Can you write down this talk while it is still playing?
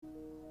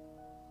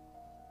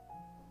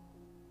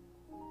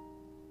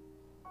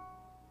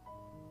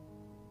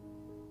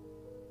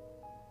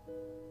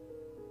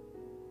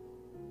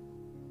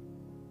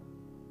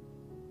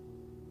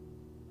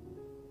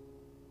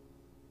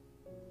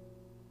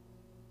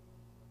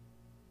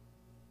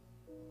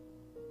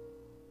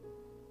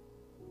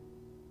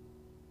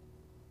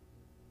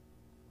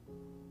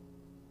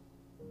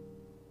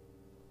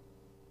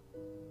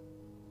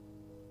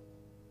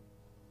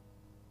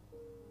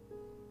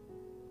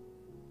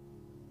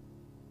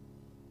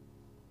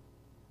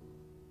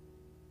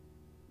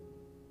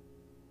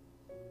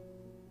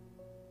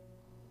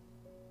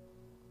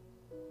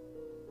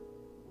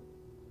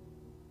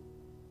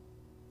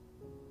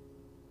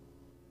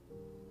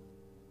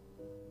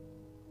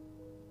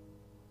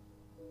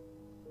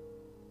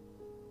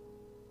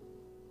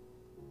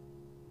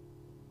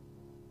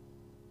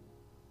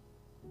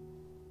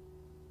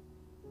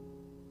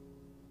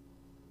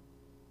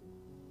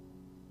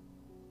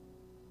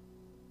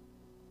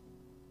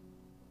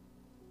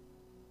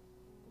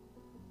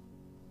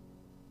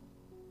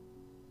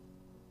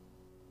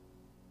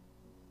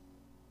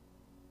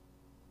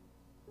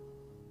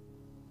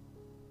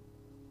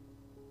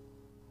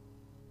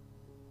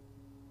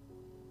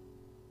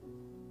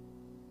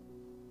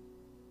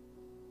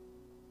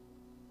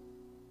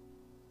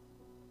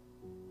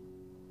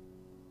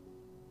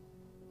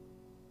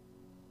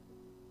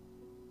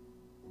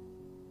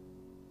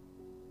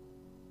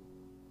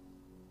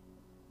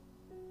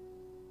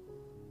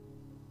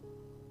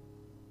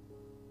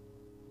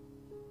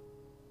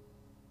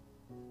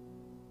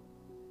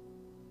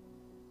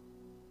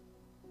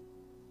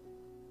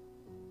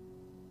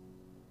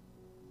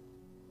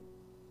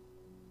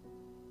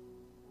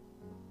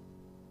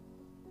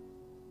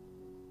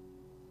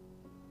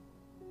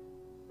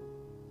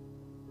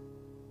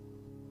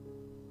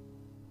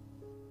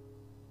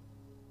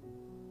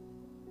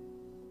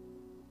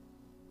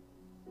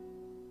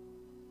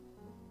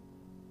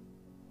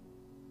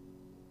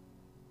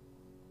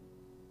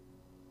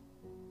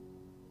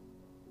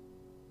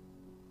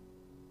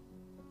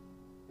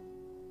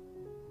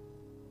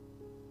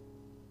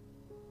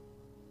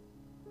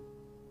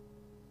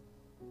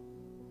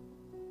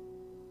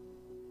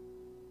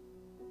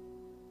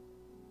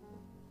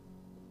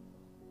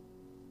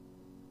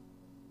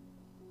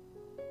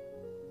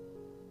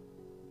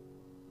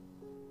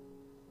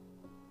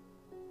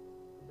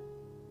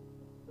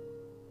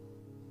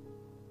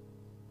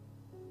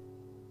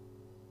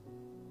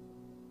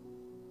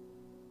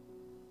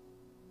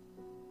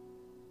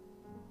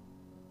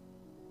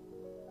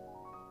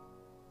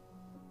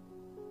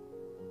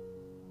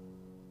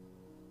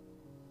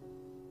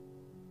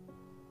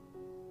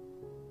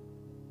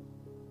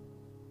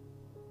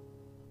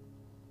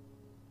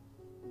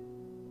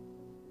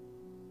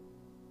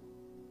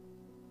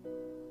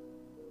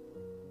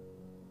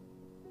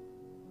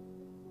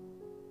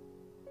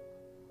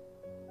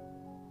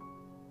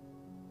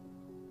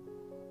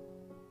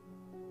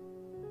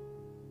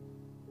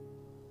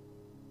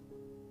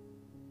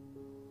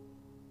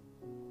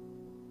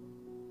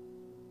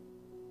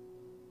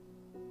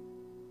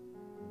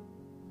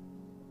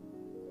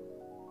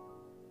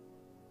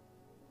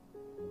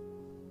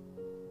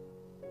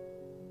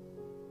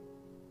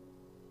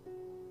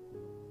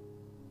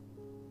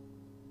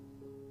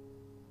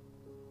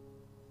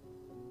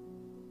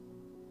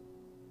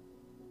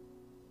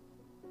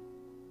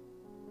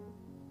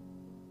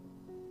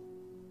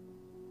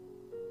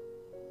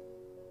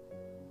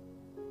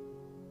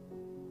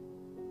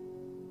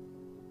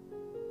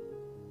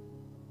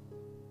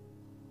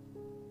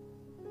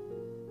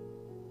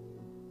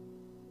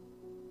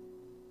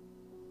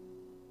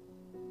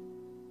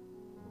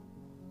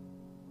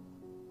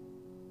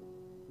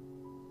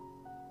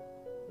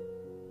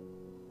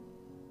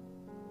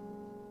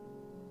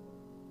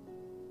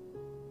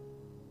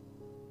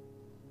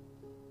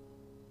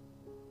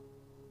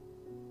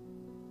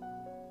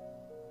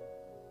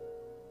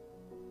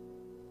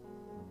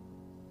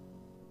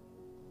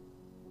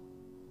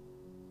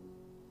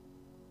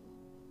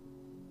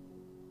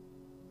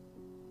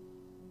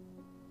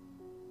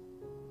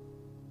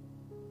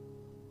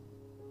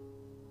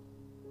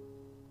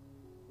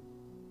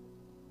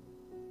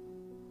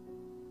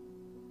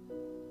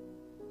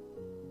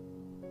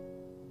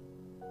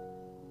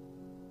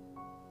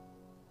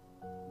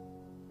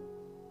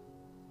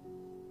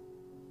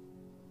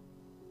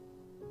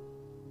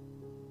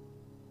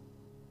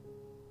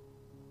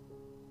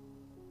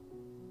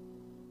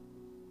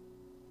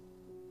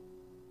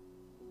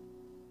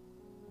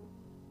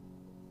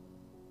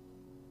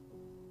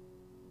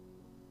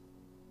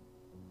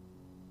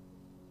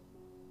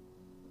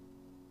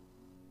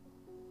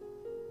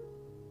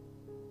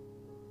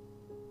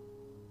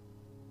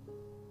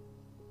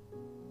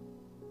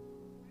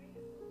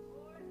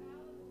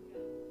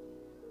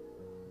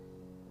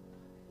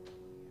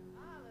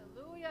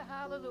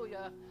hallelujah,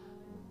 hallelujah.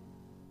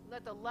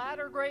 Let the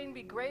latter rain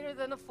be greater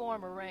than the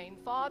former rain.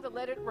 Father,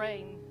 let it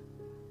rain.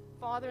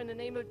 Father, in the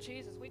name of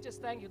Jesus, we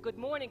just thank you. Good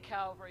morning,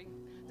 Calvary.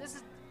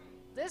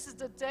 This is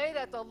the day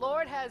that the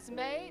Lord has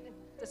made,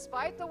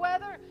 despite the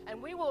weather,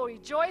 and we will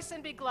rejoice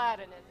and be glad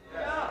in it.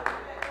 Yeah.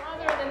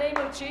 Father, in the name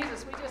of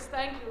Jesus, we just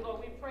thank you,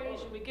 Lord. We praise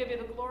you. We give you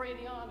the glory and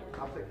the honor.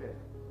 I'll take care.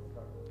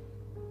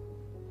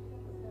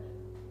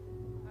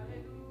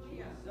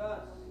 Hallelujah. Jesus.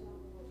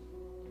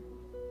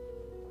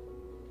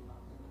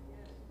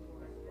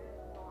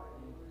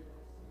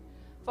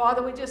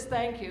 Father, we just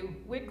thank you.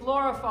 We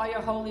glorify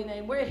your holy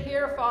name. We're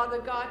here, Father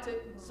God, to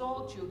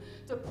exalt you,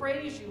 to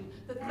praise you,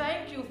 to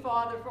thank you,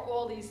 Father, for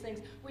all these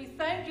things. We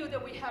thank you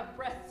that we have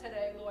breath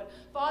today, Lord.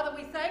 Father,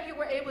 we thank you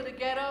we're able to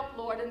get up,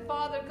 Lord, and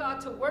Father God,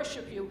 to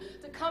worship you,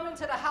 to come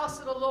into the house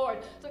of the Lord,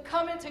 to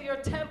come into your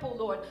temple,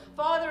 Lord.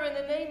 Father, in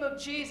the name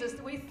of Jesus,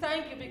 we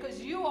thank you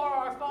because you are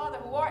our Father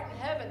who art in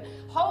heaven.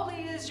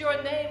 Holy is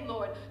your name,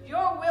 Lord.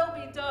 Your will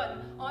be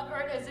done on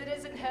earth as it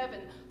is in heaven.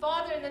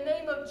 Father, in the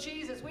name of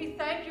Jesus, we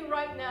thank you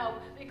right now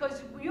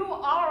because you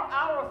are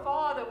our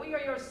Father. We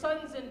are your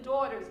sons and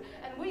daughters,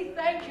 and we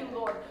thank you,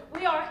 Lord.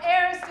 We are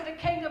heirs to the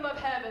kingdom of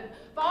heaven.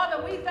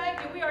 Father, we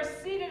thank you. We are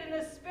seated in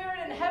the Spirit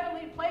in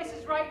heavenly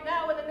places right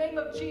now in the name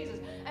of Jesus,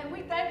 and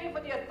we thank you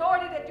for the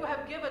authority that you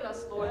have given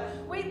us, Lord.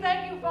 We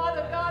thank you,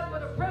 Father God, for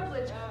the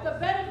privilege, the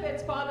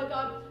benefits, Father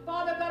God,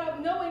 of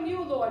knowing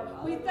you, Lord.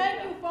 We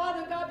thank you,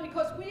 Father God,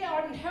 because we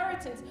are an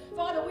inheritance.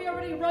 Father, we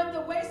already run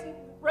the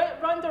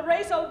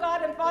race, oh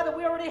God, and Father,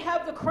 we already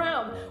have the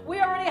crown. We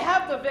already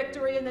have the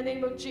victory in the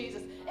name of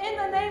Jesus. In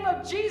the name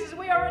of Jesus,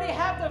 we already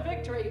have the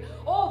victory.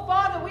 Oh,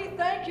 Father, we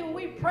thank you and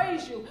we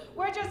praise you.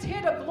 We're just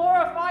here to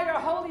glorify your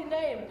holy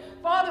name.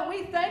 Father,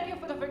 we thank you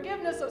for the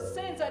forgiveness of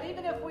sins, that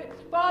even if we,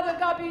 Father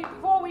God,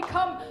 before we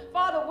come,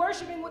 Father,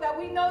 worshiping, that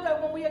we know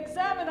that when we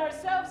examine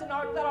ourselves and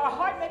that our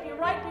heart may be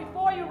right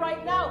before you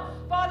right now,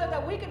 Father,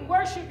 that we can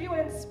worship you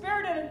in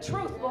spirit and in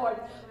truth, Lord.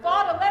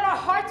 Father, let our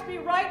hearts be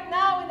right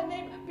now in the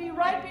name, be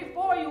right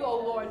before you, oh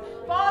Lord.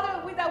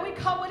 Father, that we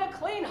come with a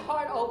clean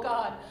heart, oh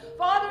God.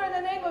 Father, in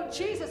the name of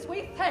Jesus,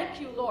 we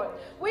thank you, Lord.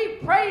 We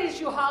praise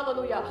you,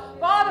 hallelujah.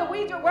 Father,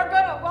 we're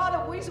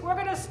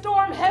gonna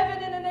storm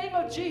heaven in the name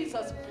of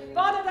Jesus.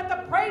 Father, that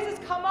the praises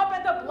come up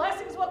and the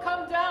blessings will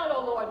come down,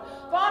 oh Lord.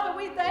 Father,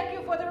 we thank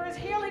you for there is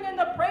healing in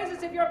the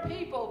praises of your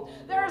people.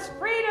 There is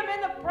freedom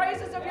in the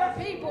praises of your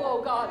people,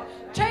 oh God.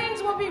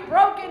 Chains will be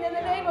broken in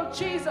the name of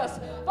Jesus.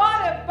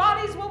 Father,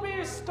 bodies will be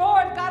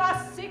restored, God,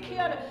 I seek you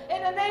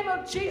in the name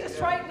of Jesus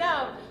right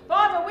now.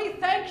 Father, we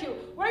thank you.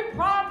 We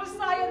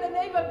prophesy in the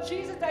name of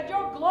Jesus that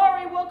your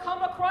glory will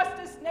come across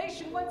this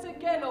nation once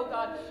again, oh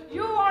God.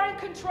 You are in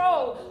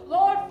control.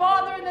 Lord,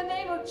 Father, in the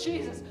name of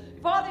Jesus.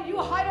 Father, you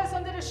hide us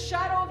under the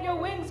shadow of your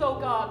wings, O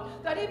God,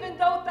 that even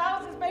though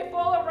thousands may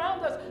fall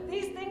around us,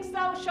 these things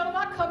shall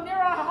not come near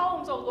our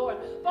homes, O Lord.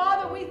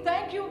 Father, we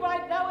thank you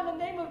right now in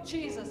the name of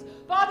Jesus.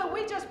 Father,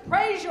 we just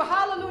praise you.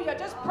 Hallelujah.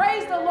 Just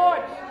praise the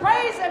Lord.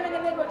 Praise him in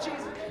the name of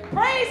Jesus.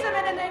 Praise him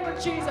in the name of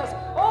Jesus.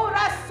 Oh,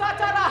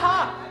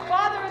 Rasataraha.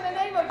 Father, in the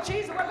name of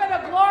Jesus, we're going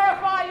to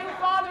glorify you,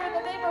 Father, in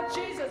the name of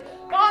Jesus.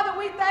 Father,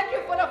 we thank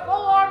you for the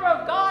full armor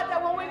of God,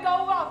 that when we go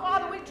out,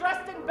 Father, we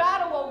dressed in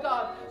battle, oh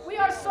God. We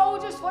are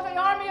soldiers for the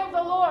army of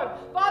the Lord.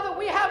 Father,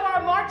 we have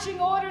our marching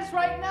orders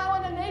right now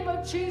in the name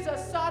of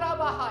Jesus.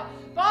 Sarabahai.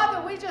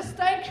 Father, we just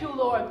thank you,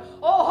 Lord.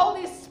 Oh,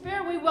 Holy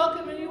Spirit, we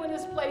welcome you in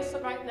this place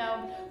right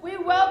now. We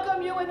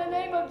welcome you in the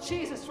name of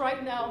Jesus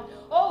right now.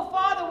 Oh,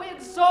 Father, we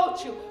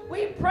exalt you.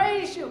 We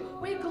praise you.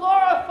 We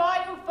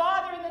glorify you,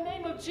 Father, in the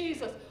name of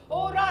Jesus.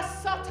 Oh,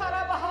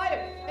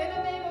 Rasatarabahai. In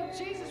the name of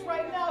Jesus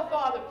right now,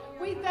 Father.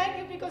 We thank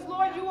you because,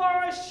 Lord, you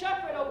are a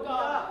shepherd, oh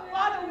God.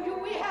 Father,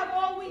 we have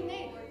all we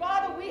need.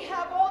 Father, we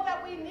have all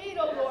that we need,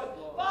 oh Lord.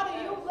 Father,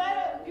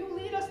 you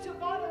lead us to,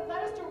 Father,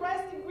 let us to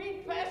rest in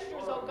green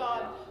pastures, oh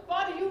God.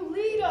 Father, you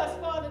lead us,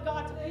 Father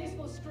God, to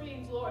peaceful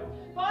streams, Lord.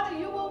 Father,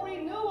 you will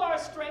renew our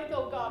strength,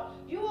 oh God.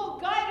 You will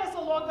guide us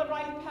along the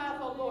right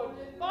path, oh Lord.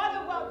 Father,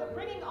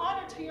 bringing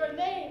honor to your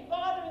name,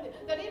 Father,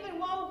 that even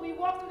while we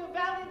walk through the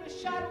valley of the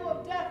shadow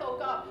of death, oh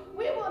God,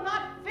 we will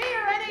not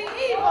fear any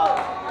evil.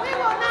 We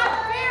will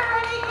not fear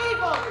any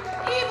evil.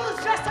 Evil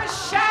is just a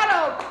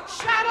shadow.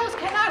 Shadows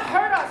cannot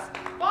hurt us.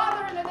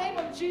 Father, in the name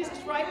of Jesus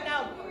right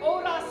now,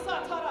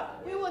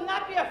 we will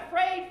not be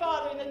afraid,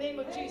 Father, in the name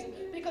of Jesus,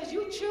 because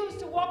you choose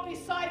to walk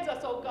beside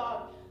us, oh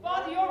God.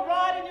 Father, your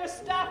rod and your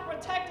staff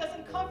protect us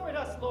and comfort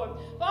us, Lord.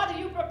 Father,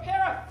 you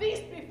prepare a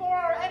feast before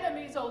our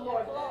enemies, oh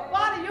Lord.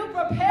 Father, you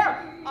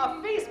prepare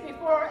a feast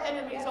before our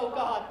enemies, oh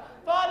God.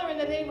 Father, in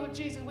the name of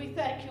Jesus, we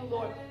thank you,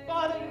 Lord.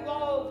 Father, you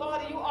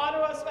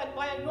honor us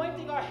by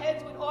anointing our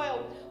heads with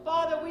oil.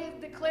 Father, we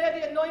declare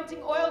the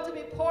anointing oil to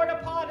be poured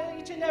upon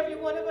each and every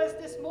one of us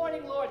this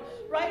morning, Lord.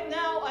 Right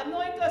now,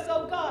 anoint us,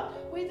 oh God.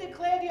 We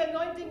declare the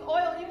anointing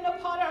oil even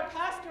upon our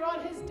pastor on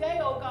his day,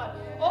 oh God.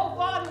 Oh,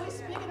 Father, we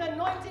speak an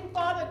anointing,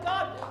 Father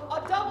God,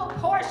 a double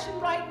portion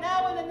right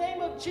now in the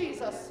name of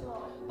Jesus.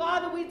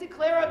 Father, we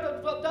declare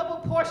a double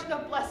portion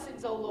of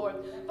blessings, oh Lord.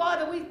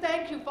 Father, we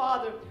thank you,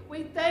 Father.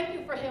 We thank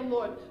you for him,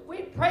 Lord.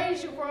 We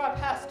praise you for our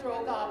pastor,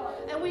 oh God.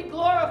 And we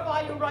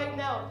glorify you right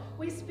now.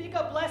 We speak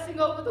a blessing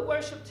over the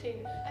worship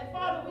team. And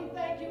Father, we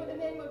thank you in the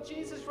name of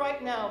Jesus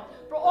right now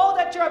for all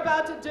that you're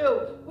about to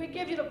do. We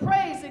give you the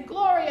praise and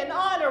glory and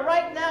honor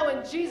right now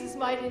in Jesus'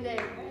 mighty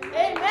name.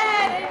 Amen,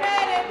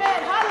 amen,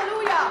 amen.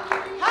 Hallelujah,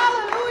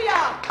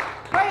 hallelujah.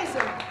 Praise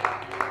him.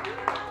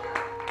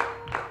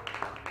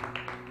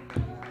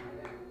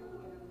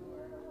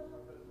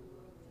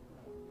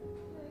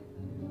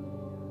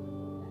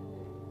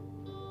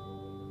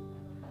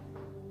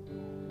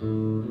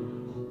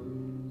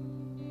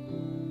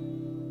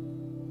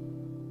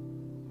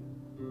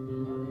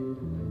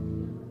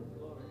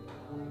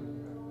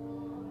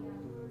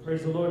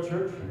 Praise the Lord,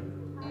 church.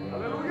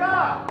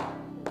 Hallelujah.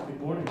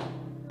 Good morning.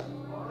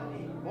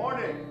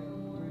 Morning.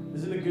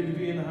 Isn't it good to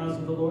be in the house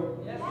of the Lord?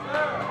 Yes, sir.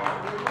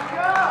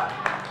 Hallelujah.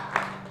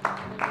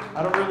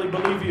 I don't really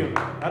believe you.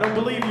 I don't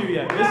believe you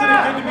yet. Isn't it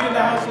good to be in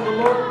the house of the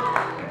Lord?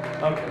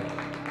 Okay,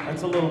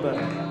 that's a little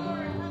better.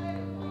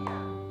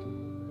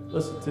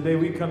 Listen, today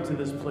we come to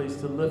this place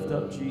to lift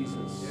up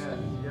Jesus. Yes,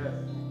 yes.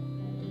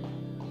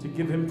 To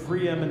give him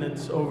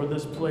preeminence over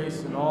this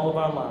place and all of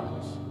our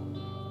lives.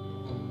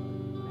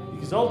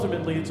 Because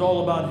ultimately it's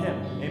all about him.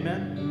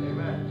 Amen?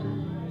 Amen.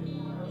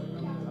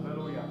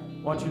 Hallelujah.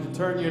 I want you to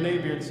turn to your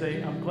neighbor and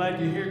say, I'm glad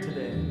you're here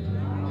today.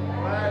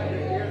 Glad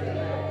you're here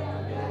today.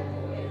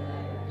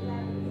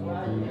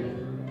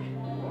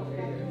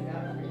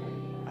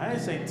 I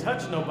didn't say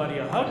touch nobody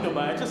or hug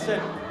nobody. I just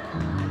said,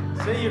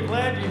 say you're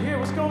glad you're here.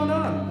 What's going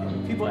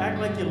on? People act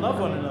like you love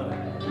one another.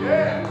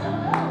 Yeah.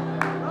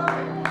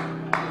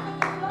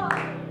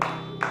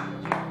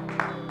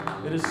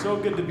 It is so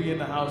good to be in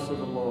the house of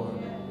the Lord.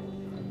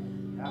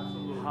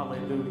 Absolutely.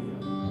 Hallelujah.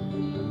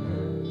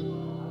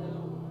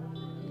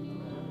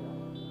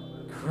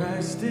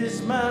 Christ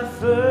is my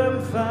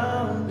firm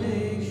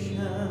foundation,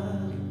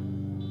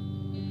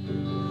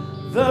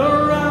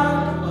 the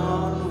rock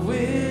on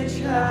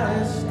which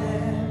I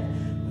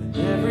stand,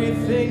 when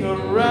everything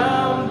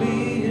around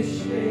me is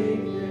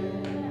shaken.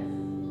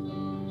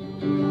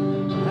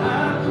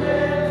 I've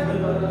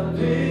never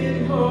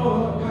been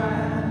more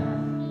glad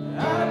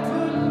I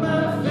put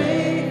my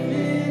faith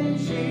in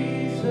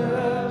Jesus,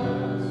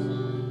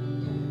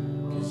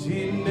 'cause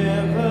he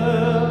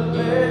never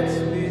lets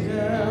me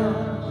down.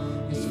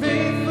 He's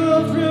faithful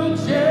through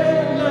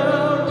generations.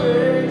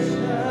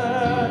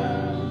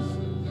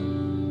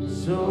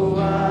 So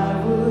why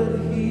would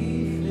he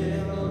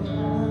fail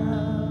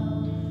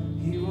now?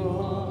 He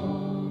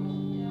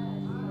won't.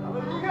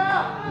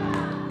 Hallelujah.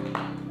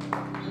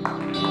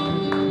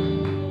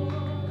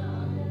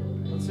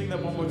 Let's sing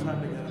that one more time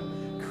together.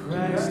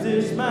 Christ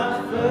is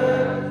my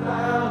firm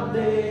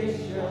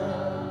foundation,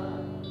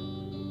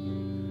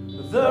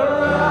 the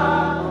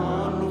rock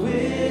on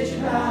which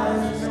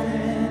I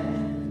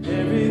stand.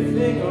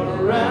 Everything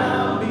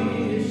around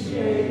me is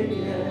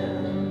shaken.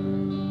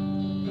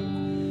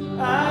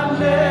 I've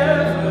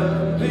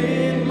never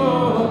been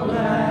more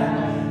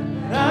glad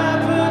I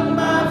put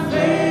my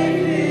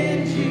faith in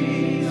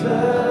Jesus,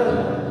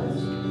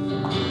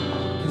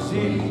 'cause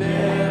he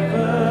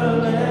never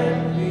let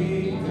me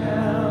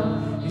down.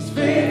 He's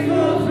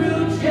faithful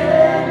through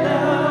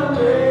generations.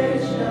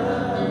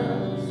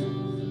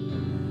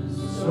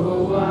 So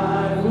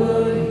why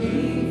would he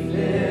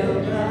fail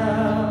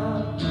now?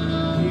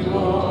 He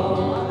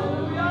won't.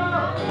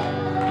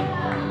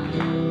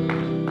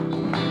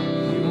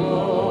 He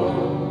won't.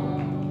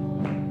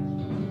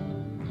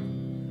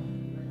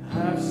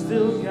 I've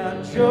still got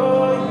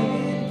joy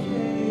in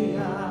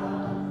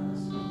chaos.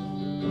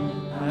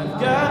 I've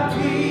got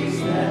peace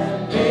that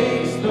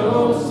makes no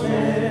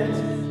sense.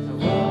 I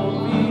won't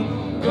be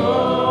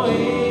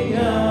going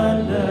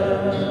under.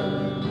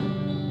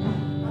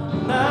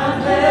 I'm not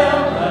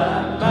held by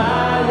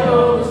my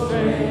own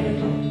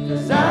strength,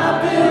 'cause I've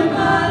built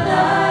my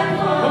life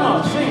on Come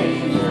on,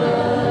 sing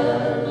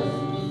it.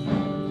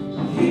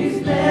 He's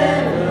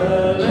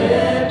never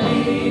let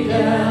me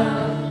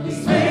down.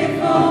 He's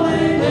faithful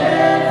in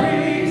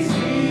every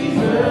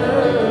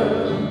season.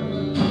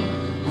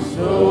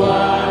 So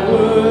why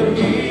would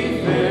he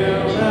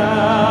fail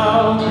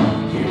now?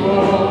 He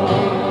won't.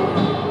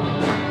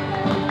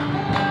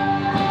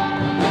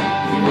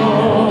 He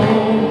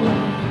won't.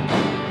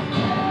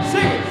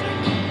 Sing it.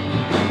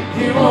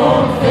 He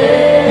won't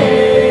fail.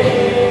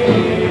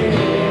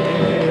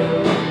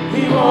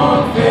 He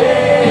won't fail.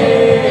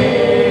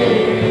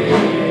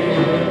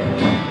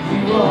 He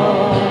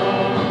won't.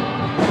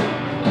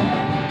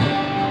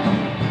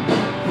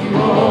 He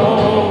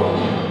won't.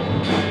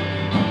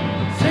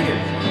 Sing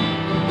it.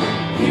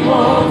 He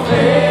won't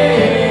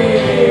fail.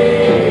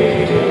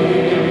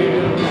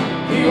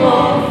 He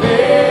won't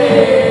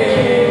fail.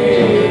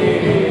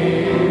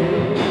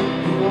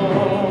 He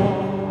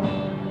won't.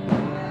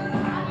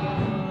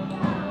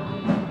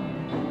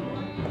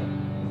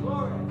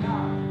 Glory to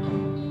God.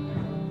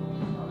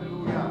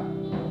 Hallelujah.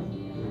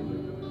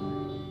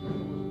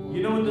 You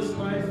know, in this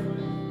life,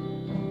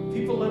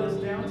 People let us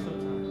down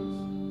sometimes.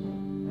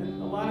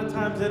 And a lot of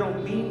times they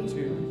don't mean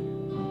to.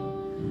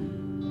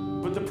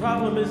 But the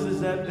problem is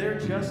that they're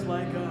just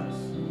like us.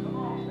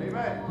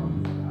 Amen.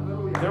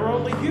 Hallelujah. They're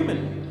only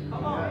human.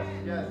 Yes,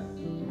 yes.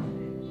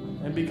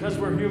 And because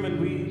we're human,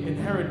 we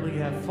inherently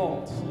have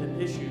faults and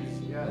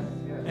issues Yes,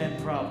 yes. and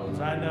problems.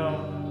 I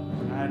know.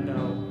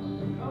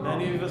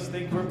 Many of us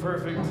think we're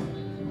perfect.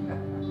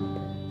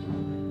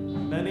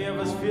 Many of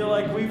us feel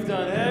like we've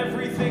done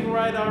everything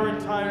right our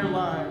entire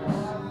lives.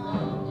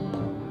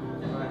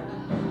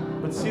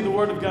 But see, the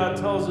Word of God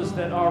tells us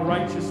that our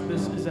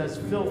righteousness is as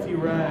filthy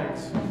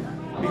rags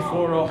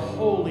before a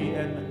holy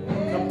and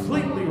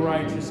completely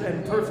righteous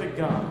and perfect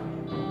God.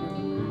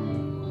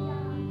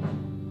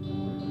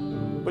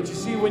 But you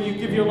see, when you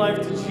give your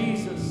life to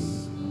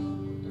Jesus,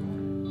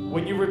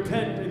 when you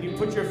repent and you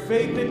put your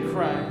faith in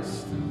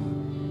Christ,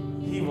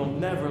 He will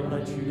never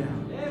let you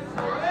down.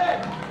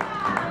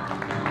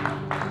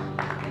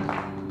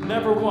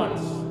 Never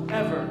once,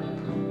 ever.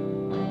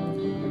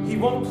 He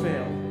won't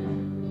fail.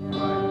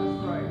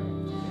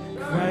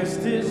 Christ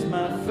is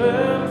my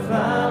firm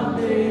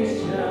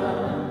foundation,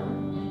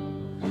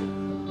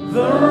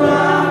 the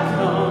rock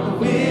on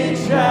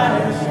which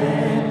I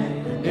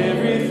stand, and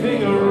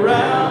everything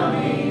around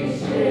me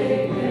is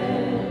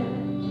shaken.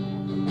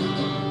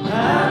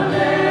 I've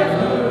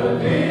never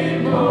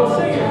been more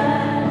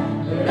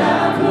glad that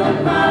I put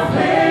my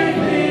faith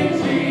in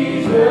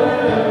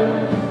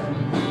Jesus,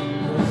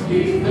 'cause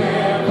He's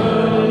never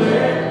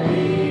let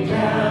me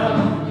down.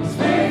 He's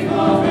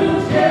faithful through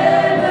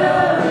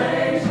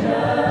generations.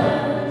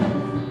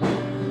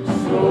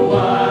 So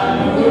why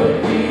would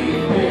He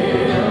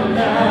fail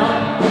now?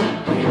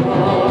 He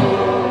won't.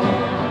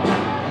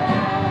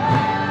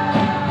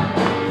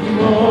 He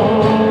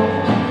won't.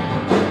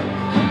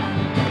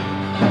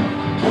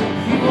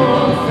 He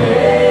won't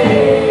fail.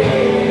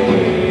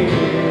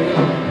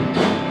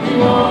 He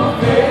won't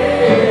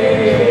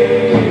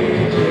fail.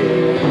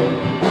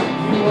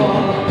 He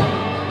won't.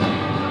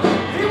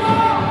 He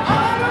won't.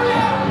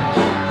 Hallelujah.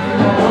 He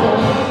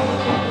won't.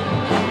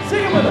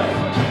 Sing it with us.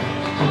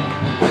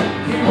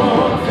 He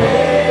won't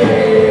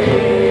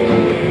fail.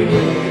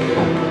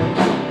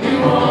 He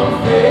won't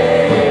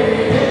fail.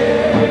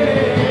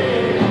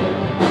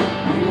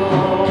 He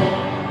won't.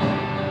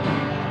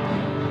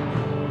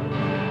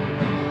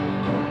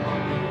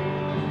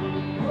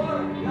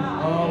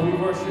 Oh, we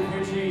worship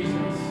you,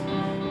 Jesus.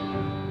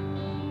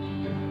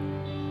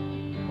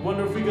 I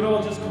wonder if we could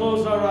all just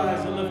close our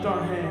eyes and lift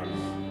our hands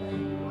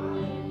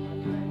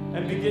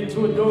and begin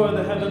to adore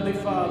the Heavenly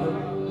Father.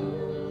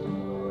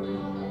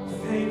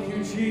 Thank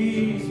you,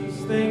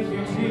 Jesus. Thank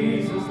you,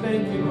 Jesus.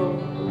 Thank you, Lord.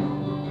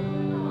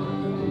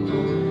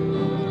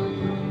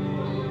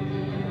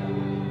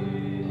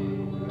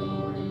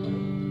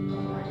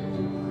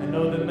 I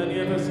know that many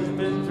of us have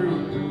been through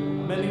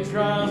many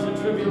trials and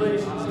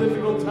tribulations,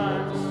 difficult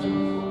times.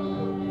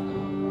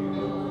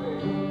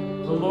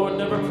 The Lord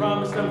never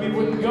promised that we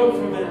wouldn't go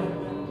through them.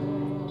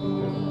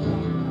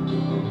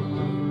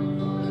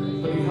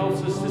 But He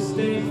helps us to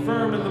stay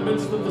firm in the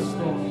midst of the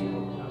storm.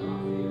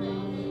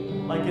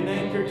 Like an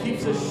anchor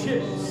keeps a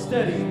ship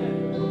steady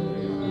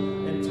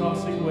in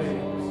tossing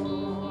waves.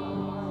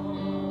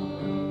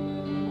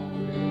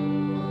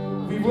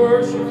 We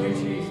worship you,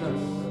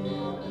 Jesus.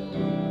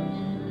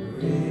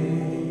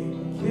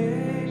 Rain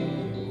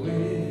came,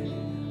 wind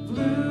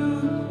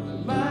blew,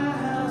 my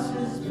house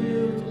is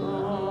built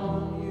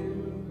on you.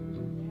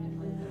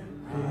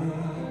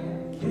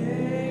 Rain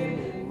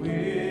came,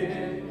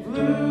 wind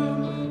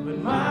blew, but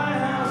my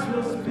house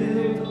was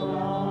built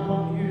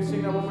on you.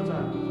 Sing that one more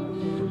time.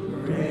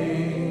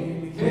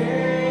 Rain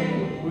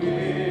came,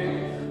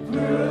 wind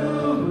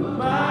blew, but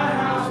my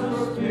house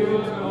was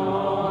built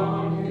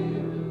on you.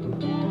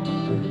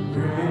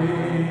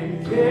 Rain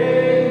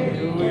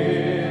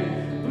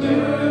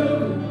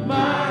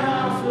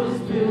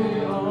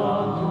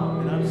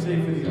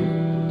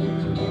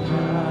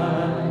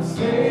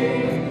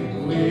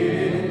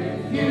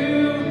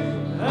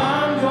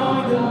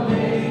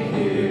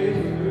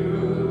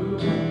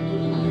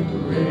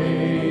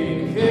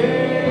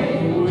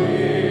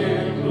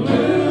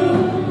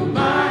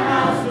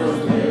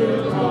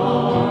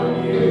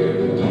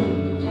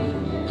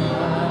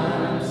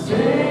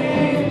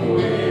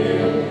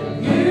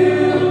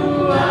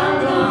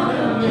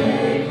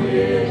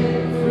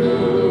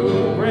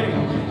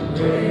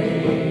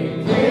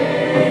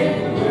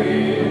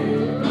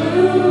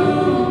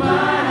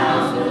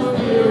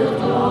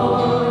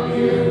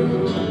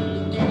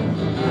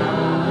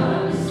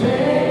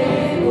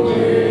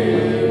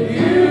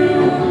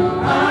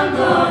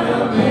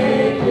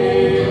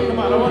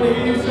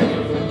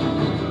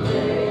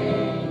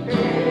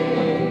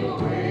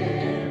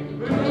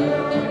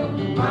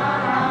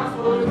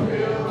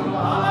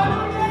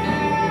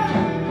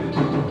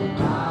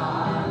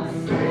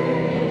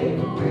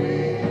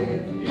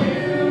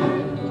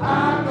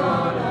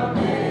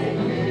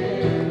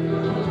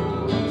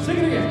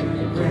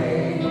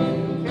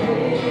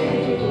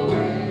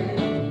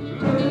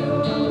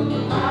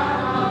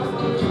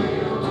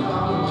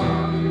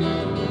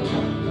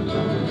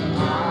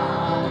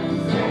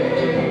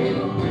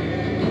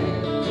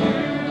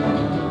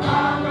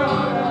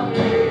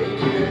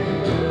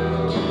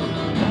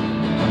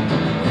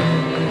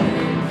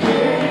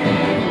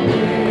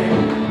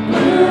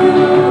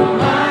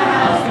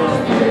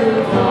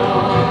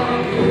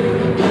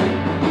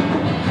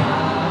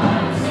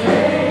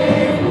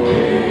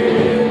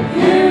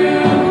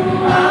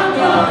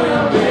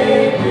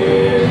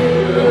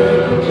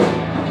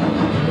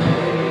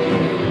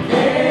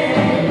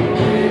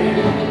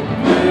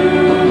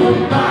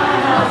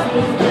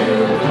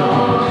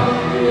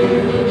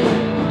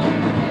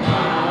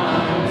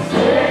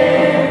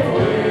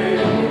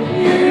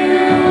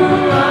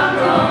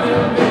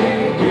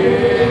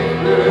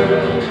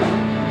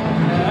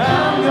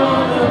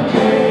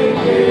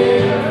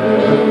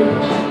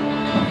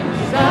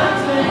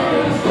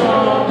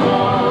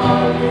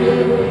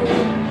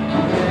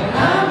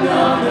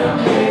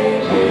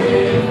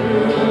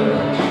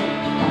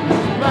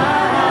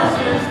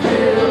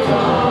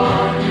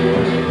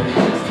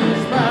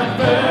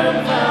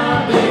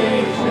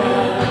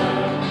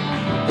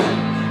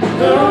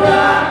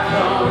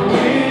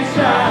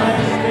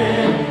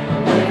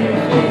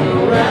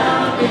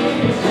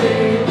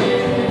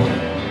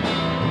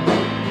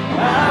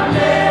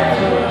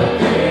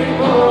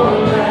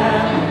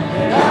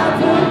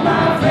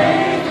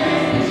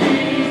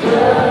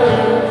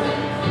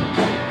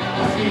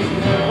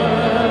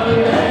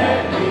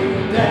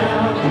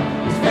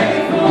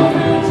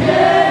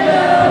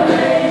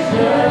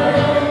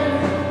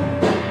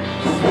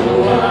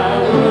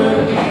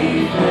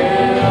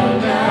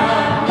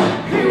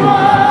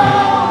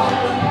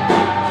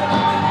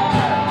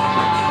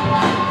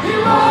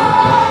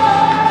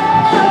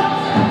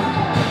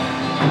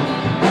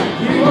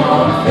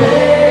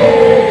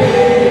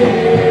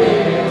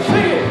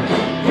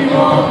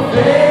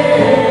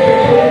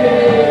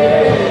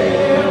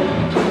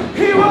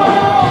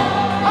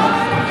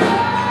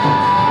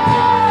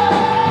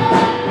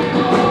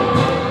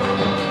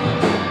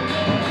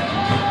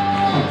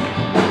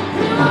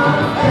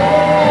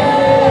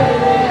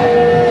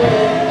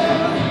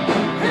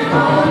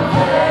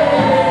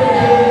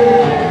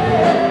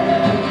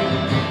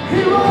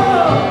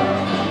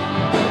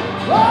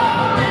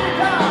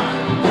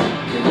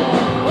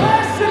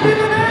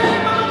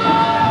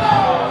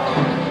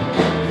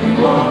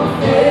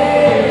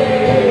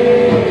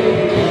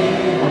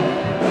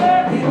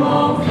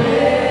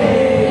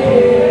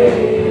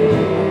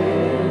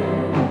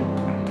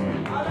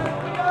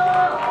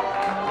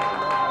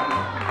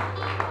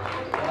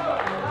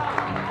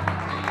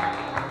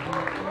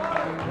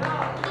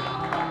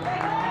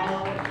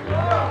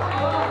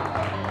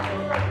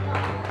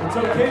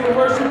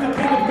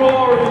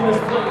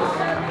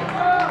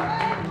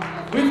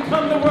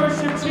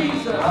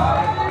Jesus.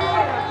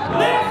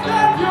 Lift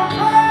up your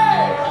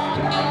praise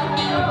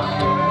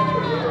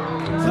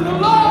to the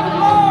Lord of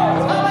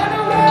Lords.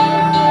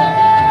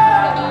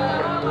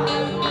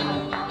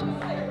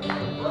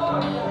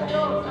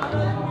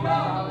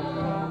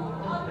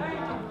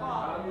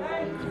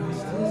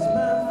 Christ is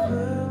my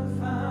firm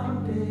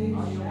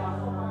foundation,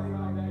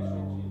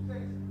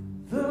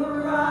 the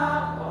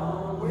rock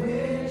on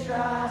which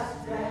I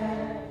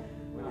stand,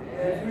 when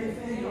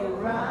everything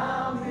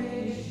around me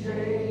is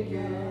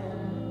shaking.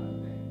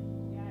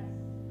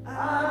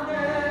 I've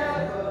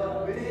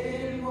never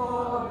been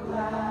more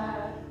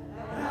glad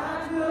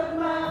I put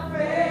my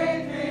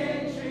faith in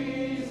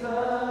Jesus.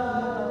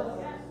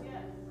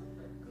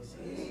 'Cause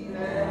He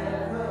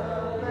never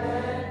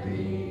let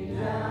me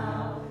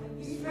down.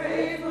 He's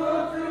faithful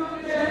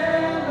through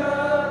generations.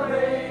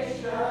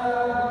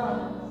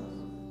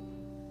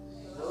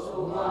 So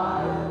why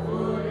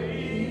would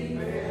He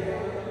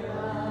fail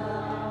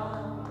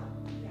now?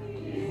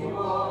 He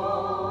won't.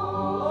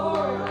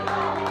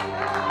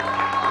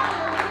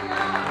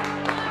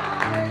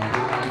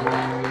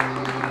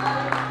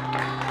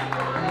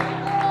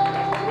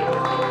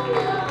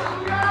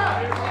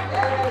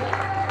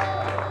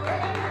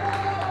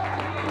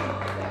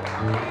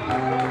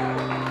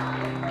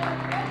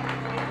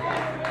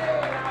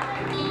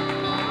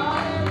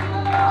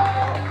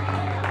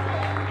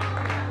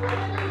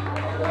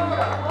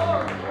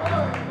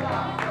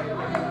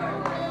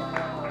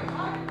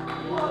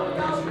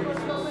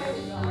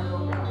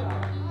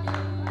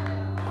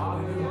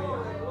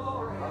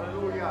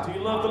 Do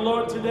you love the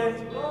Lord today?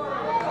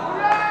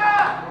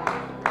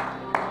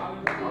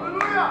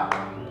 Hallelujah.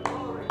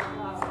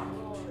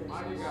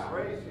 Mighty God.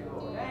 Praise you,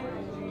 Lord.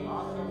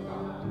 Awesome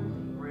God.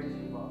 Praise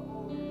you, Father.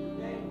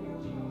 Thank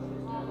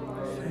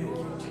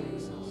you,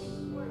 Jesus.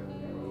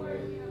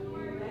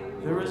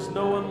 There is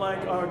no one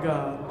like our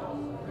God.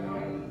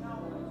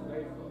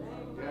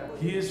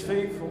 He is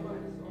faithful.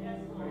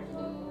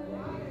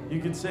 You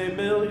could say it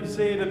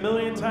a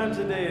million times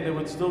a day and it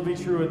would still be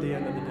true at the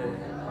end of the day.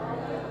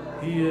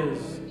 He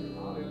is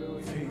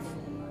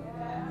faithful.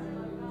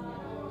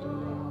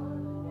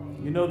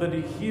 You know that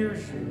He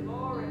hears you.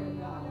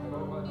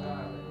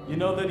 You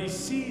know that He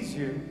sees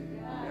you.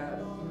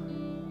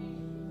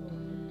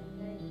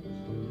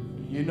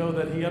 You know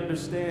that He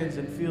understands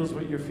and feels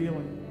what you're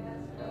feeling.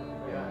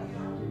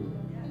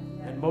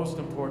 And most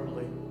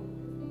importantly,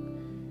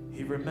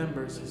 He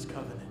remembers His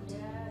covenant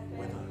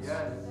with us.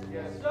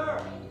 Yes, sir.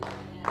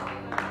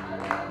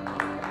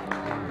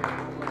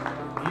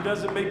 He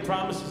doesn't make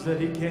promises that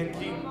He can't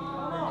keep.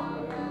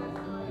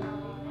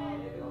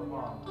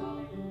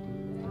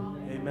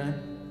 Amen.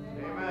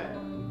 Amen.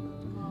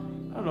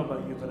 I don't know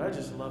about you, but I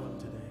just love Him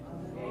today.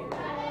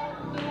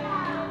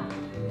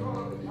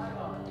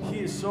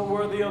 He is so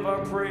worthy of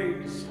our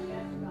praise.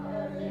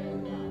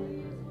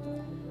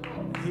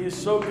 He is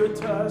so good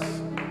to us.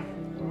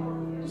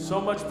 So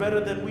much better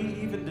than we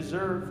even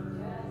deserve.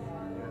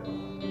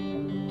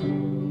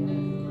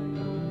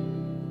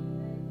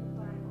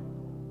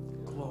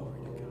 Glory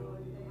to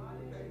God.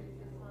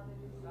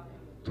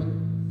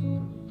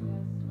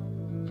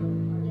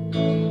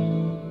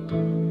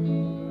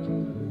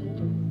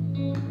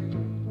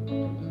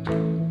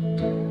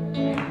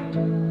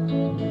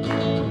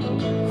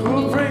 Who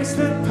breaks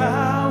the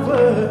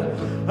power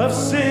of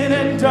sin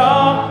and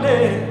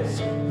darkness,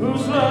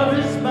 whose love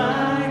is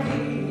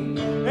mighty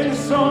and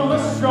so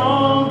much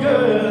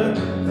stronger,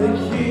 the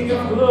King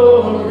of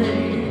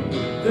glory,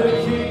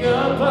 the King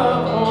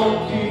above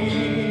all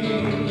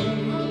kings,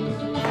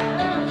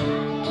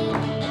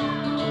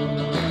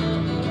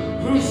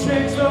 who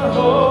shakes the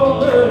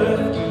whole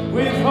earth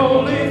with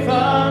holy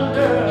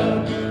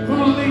thunder,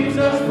 who leaves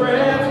us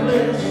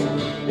breathless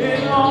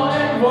in awe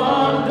and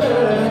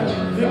wonder,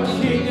 the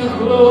King of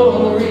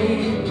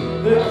glory,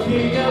 the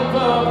King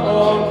above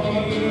all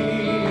kings.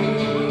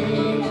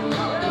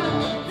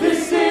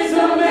 This is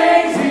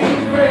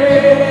amazing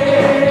grace.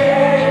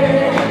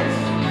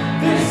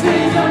 This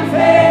is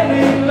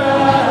unfailing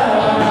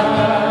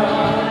love,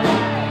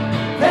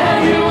 that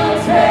You would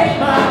take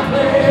my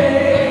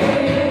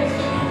place,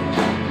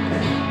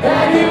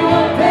 that You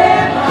would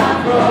bear my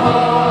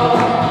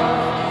cross.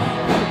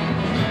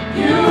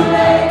 You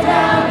laid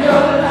down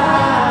Your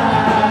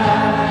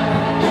life,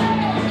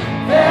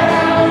 that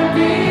I would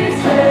be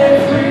set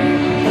free.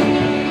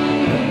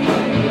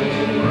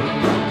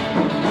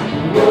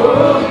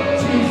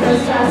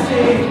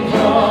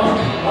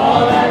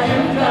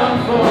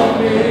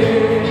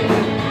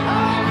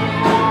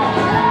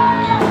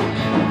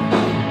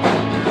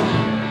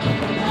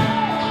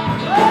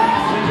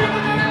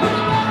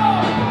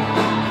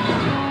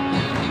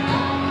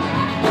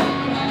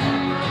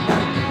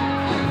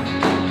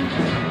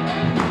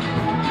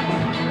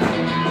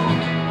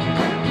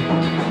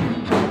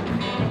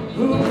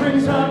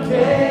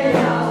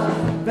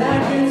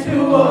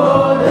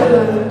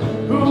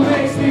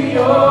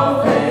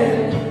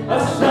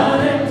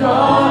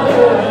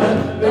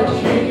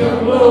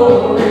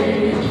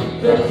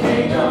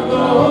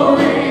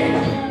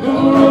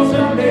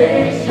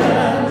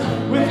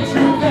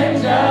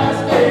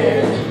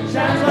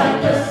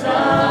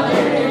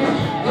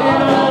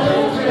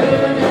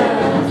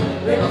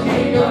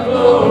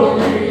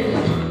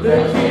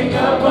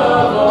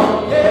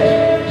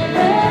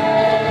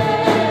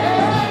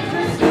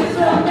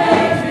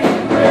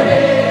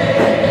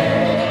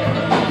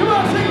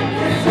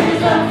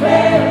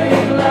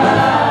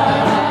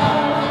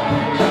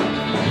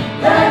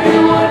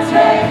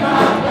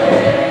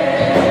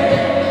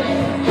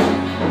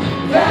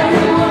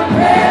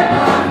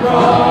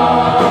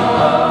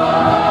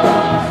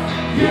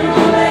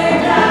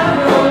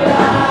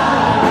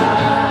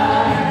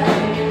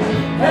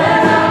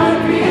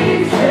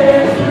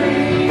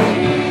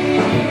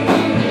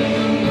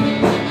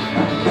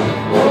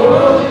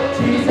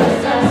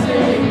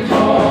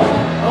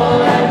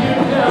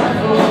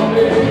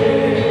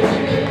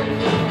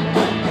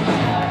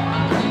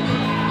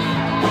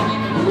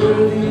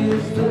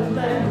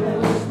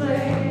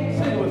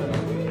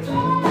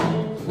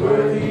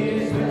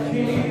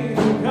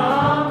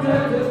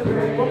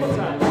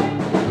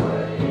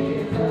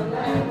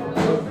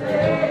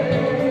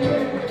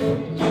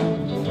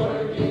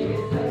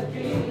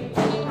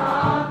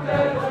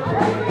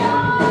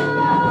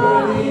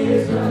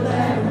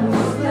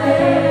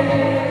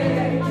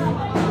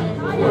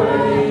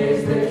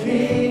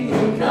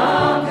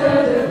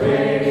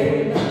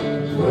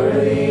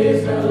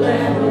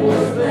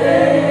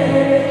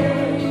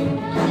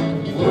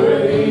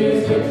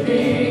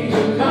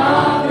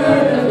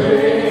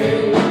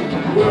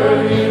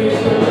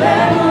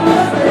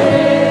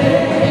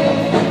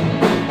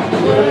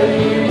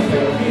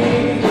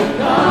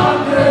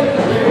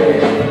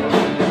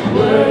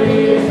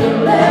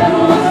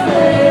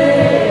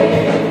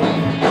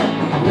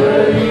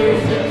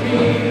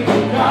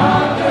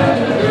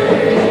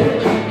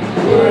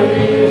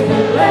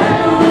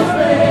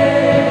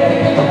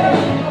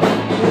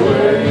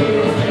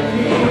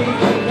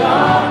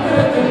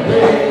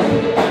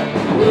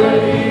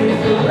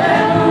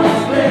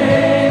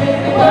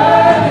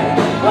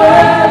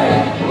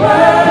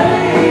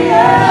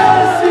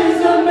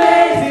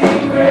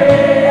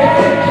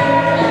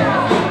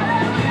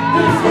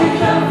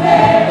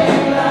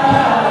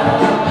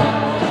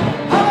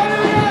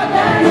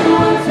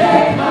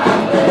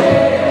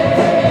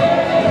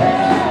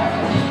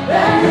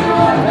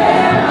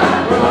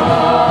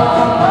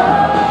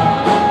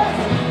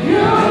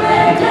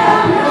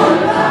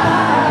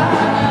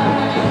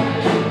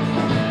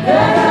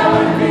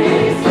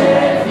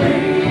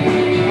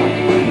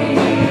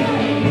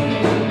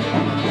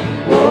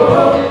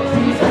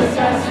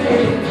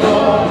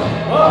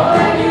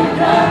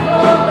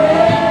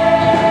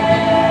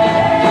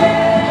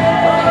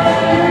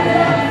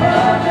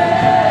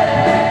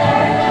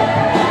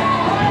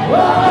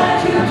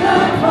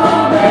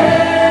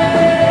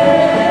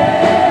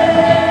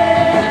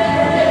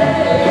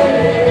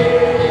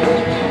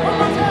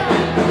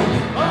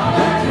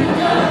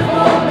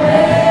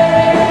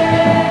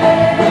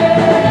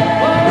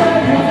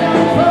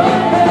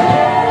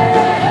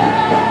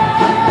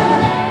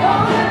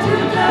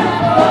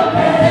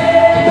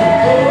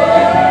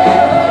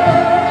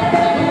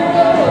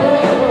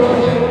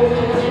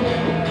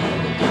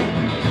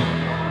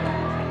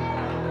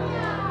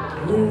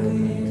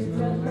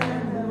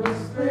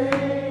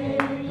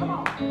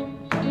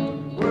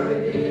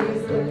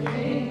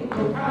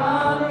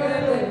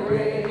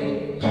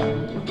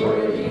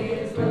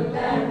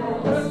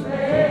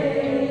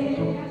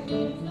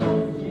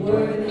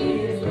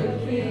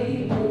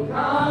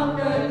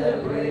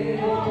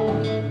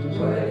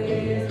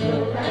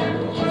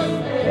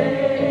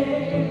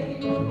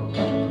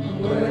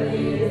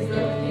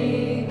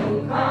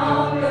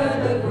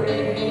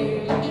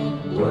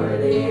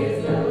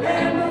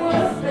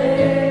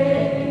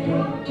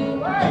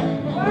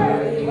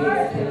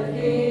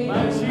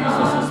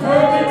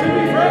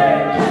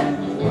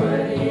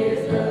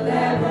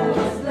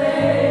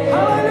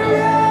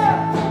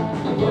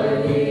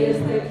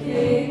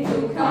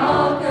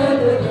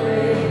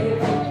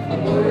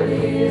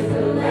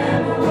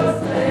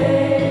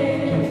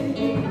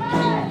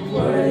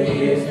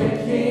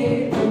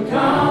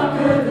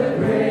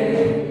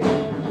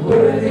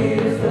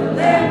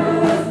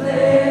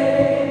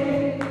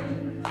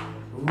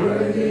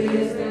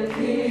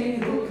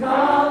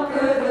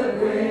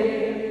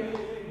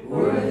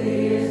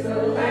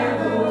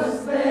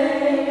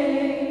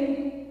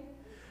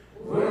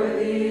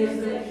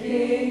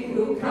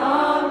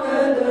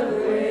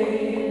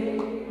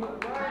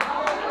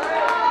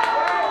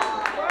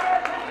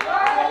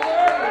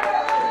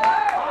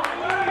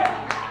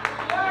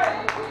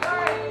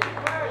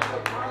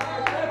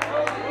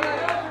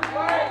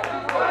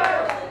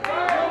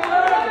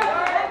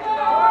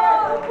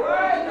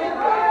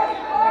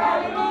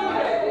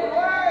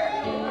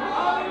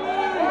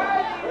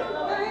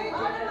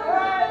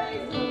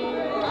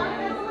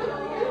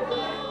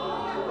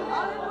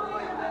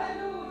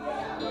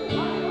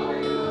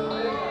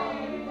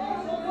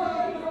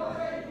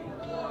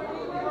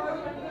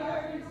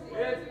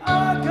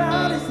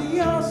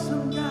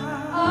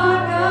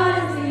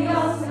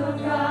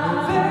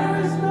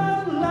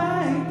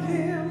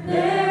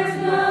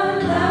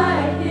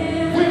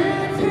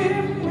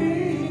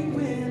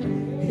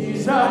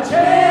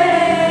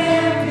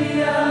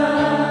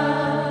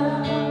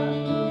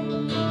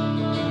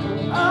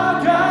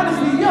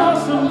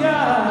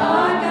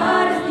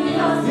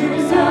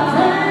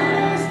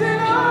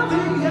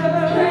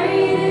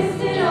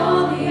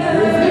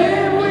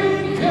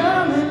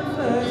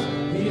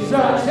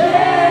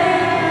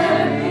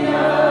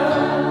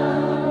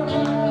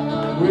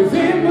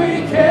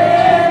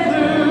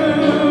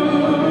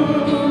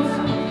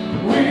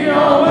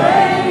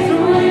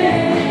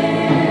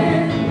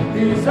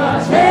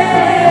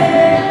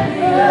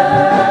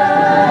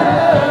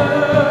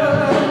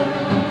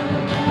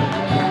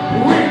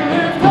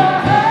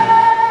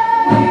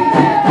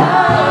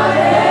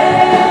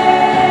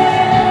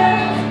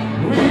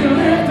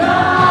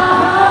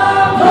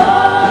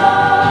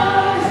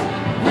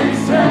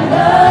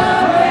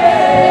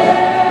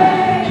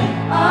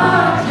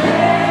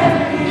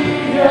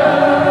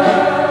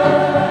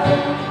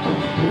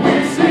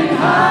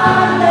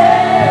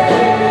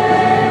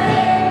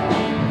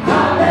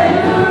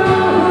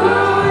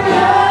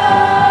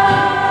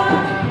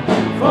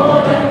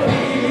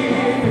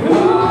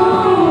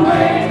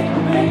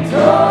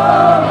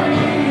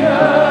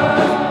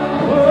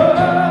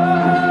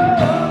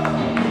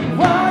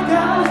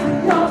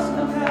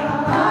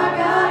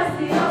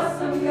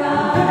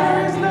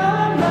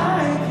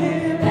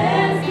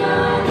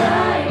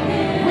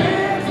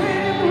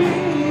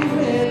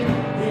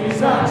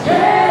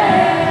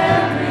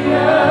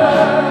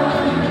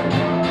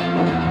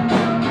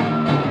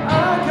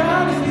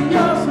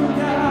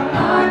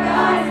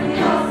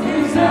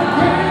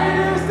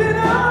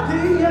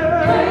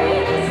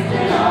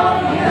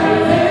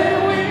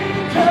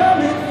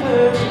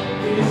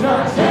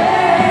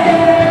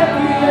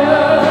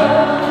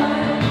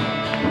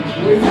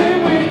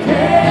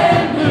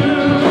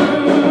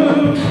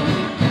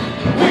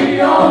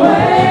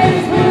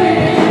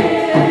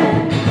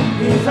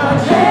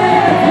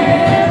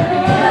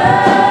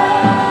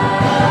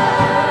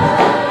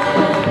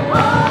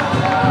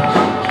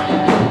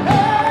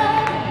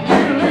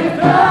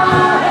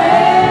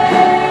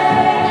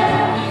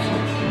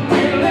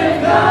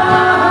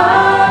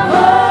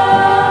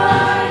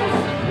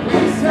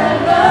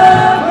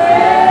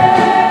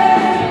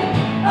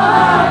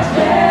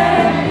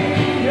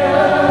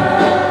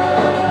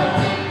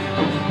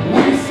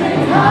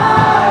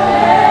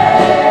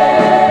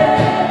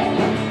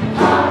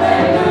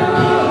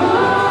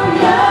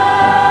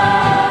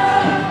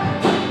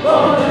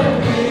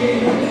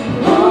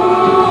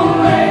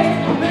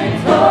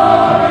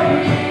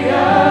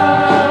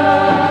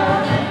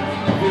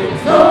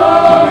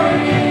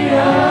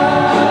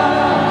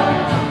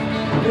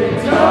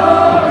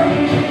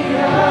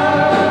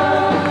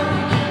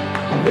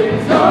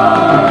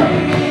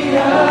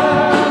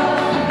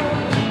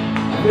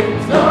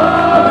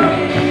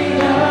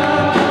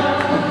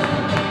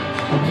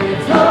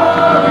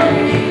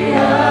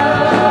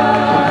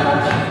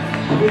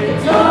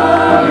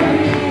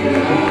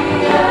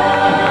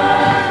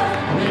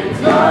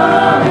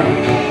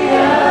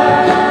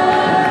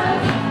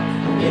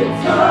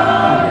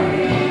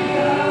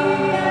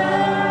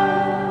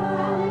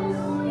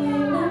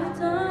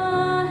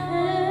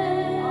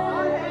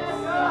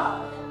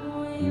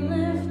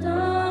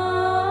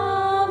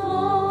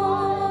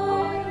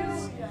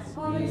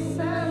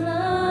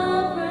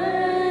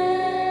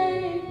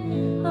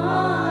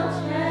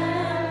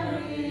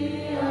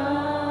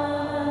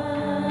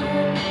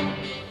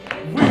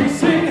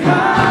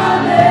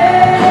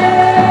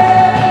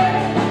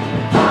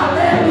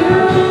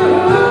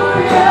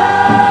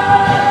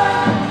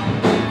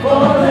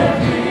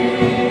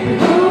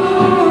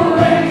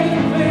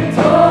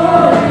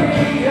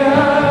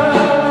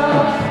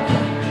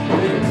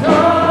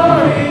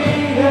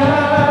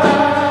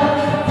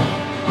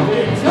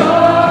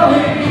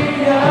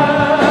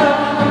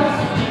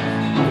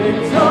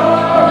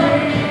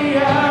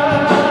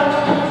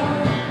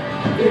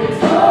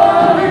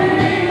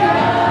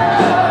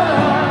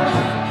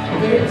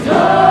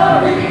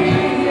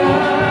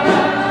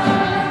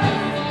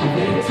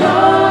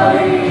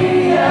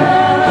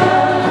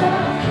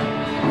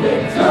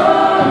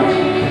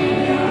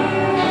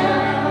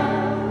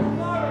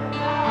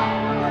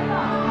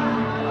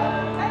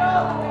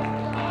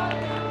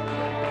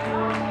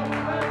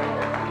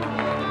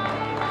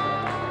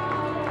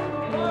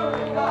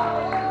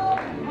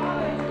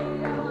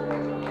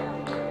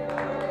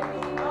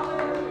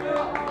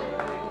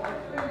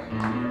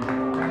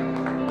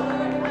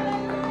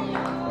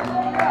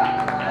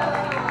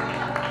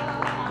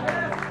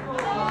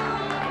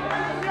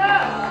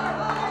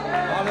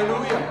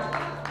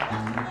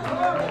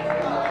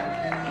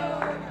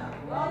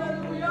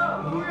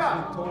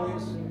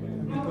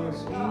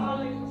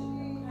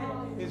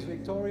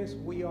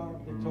 are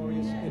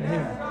victorious in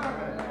Him.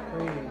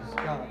 Praise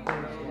God.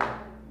 Praise God.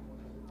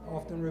 I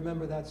often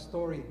remember that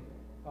story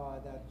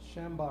that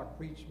Schambach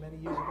preached many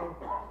years ago.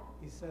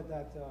 He said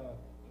that,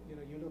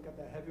 you look at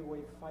the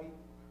heavyweight fight.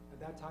 At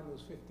that time, it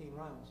was 15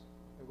 rounds.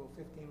 They go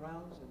 15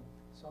 rounds, and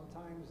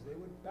sometimes they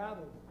would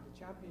battle the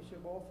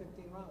championship all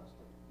 15 rounds.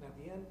 And at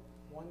the end,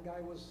 one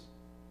guy was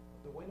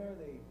the winner.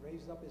 They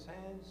raised up his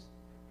hands,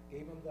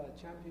 gave him the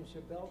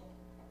championship belt.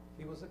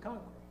 He was the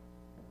conqueror.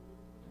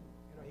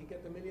 He'd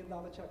get the $1 million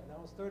check. Now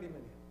it's $30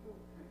 million.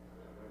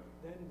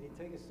 Then he'd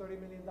take his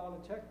 $30 million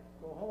check,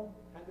 go home,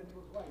 hand it to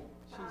his wife.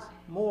 She's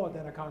more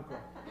than a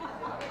conqueror.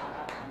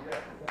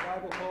 The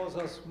Bible calls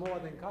us more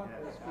than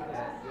conquerors because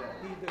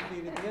He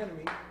defeated the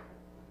enemy,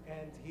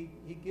 and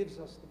He gives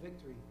us the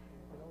victory.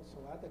 So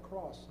at the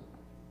cross,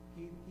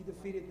 He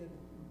defeated the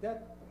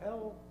death,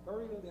 hell,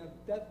 burial,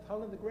 death,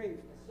 hell, and the grave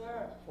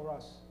for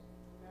us.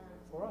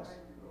 For us.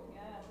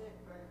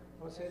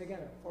 I'll say it again.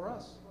 For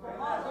us.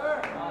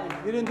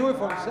 He didn't do it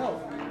for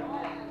Himself.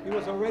 He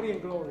was already in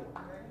glory.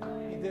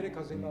 He did it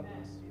because He loved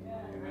us.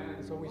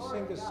 And so we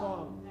sing this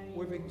song,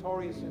 we're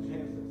victorious in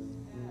Him.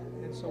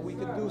 And so we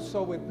can do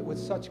so with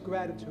such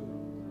gratitude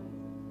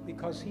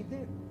because He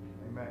did.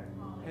 Amen.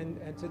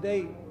 And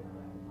today,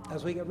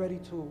 as we get ready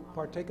to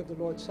partake of the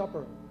Lord's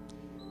Supper,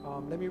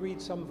 let me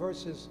read some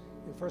verses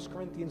in 1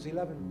 Corinthians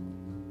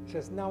 11. It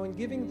says, now in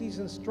giving these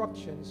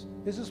instructions,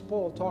 this is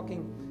Paul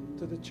talking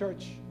to the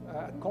church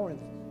at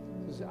Corinth.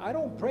 He says, I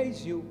don't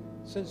praise you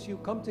since you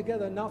come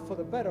together not for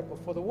the better, but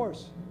for the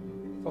worse.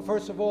 For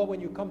first of all, when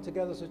you come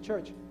together as a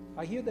church,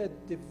 I hear there are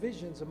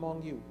divisions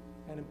among you,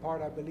 and in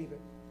part I believe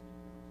it.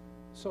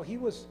 So he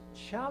was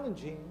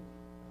challenging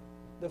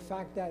the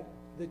fact that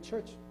the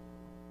church...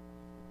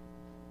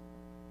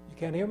 You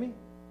can't hear me?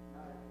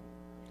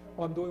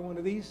 Oh, I'm doing one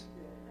of these?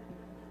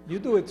 You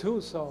do it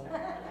too, so...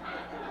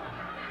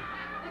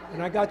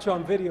 And I got you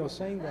on video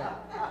saying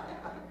that.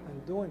 I'm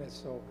doing it,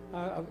 so...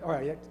 all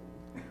right.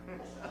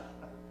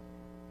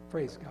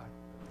 Praise God.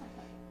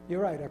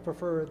 You're right, I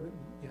prefer...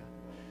 Yeah.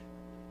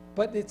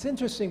 But it's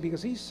interesting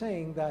because he's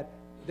saying that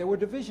there were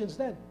divisions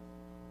then.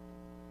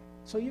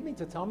 So you mean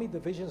to tell me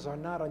divisions are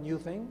not a new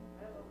thing?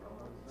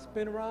 It's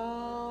been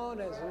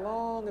around as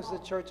long as the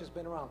church has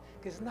been around.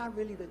 Because it's not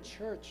really the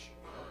church,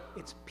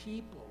 it's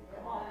people.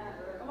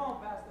 Come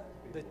on,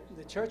 Pastor.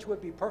 The church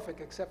would be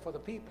perfect except for the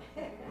people.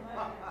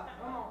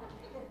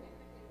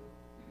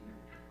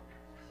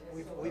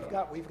 We've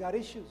got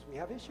issues. We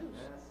have issues.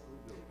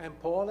 And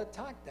Paul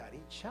attacked that. He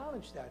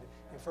challenged that.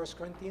 In 1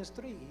 Corinthians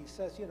 3, he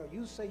says,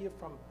 you say you're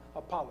from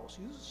Apollos.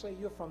 You say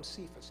you're from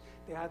Cephas.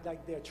 They had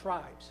like their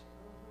tribes.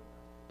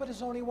 But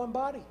it's only one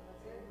body.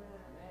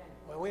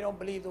 Well, we don't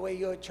believe the way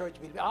your church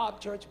believes. Our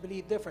church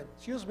believes different.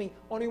 Excuse me,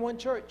 only one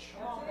church.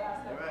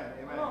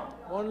 Amen.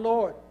 One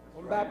Lord,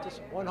 one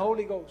baptism, one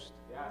Holy Ghost,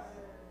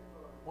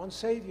 one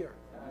Savior.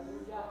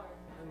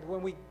 And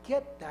when we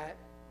get that,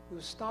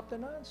 we'll stop the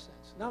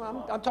nonsense.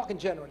 Now, I'm talking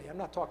generally. I'm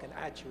not talking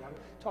at you. I'm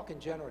talking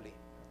generally.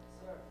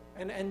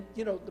 And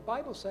the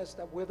Bible says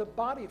that we're the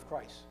body of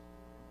Christ,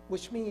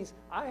 which means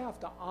I have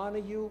to honor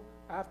you,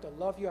 I have to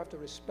love you, I have to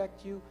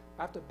respect you,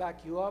 I have to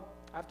back you up,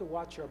 I have to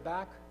watch your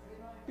back,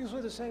 because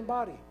we're the same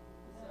body.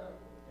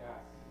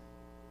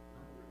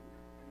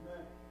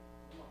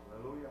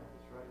 Hallelujah.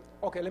 That's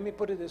right. Okay, let me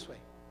put it this way.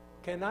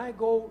 Can I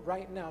go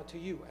right now to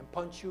you and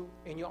punch you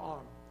in your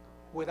arm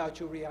without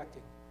you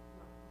reacting?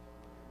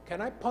 Can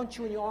I punch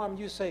you in your arm and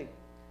you say,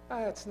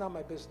 it's not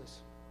my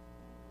business?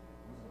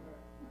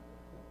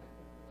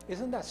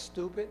 Isn't that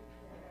stupid?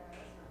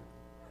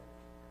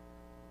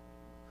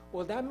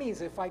 Well, that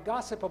means if I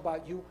gossip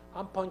about you,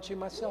 I'm punching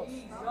myself.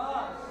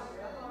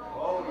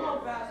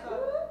 Oh, Pastor.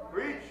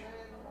 Preach.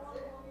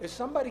 If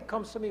somebody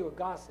comes to me with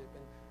gossip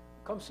and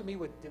comes to me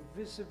with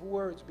divisive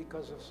words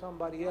because of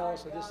somebody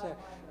else or this, that,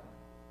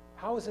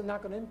 how is it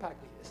not going to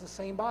impact me? It's the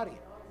same body.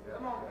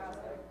 Come on,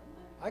 Pastor.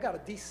 I got to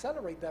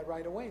decelerate that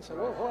right away. So,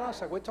 hold on a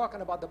second. We're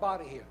talking about the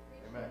body here.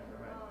 Amen.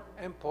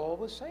 And Paul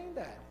was saying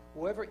that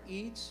whoever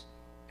eats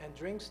and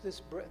drinks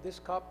this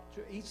cup,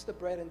 eats the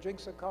bread and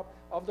drinks the cup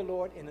of the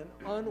Lord in an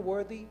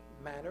unworthy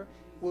manner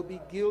will be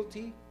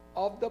guilty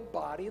of the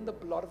body and the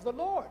blood of the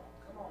Lord.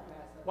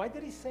 Why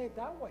did he say it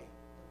that way?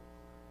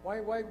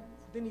 Why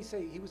didn't he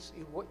say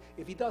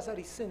if he does that,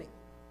 he's sinning?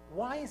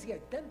 Why is he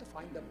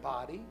identifying the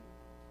body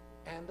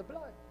and the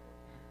blood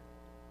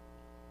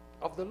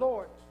of the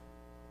Lord?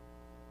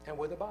 And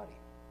we're the body.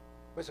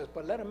 But it says,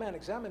 but let a man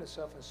examine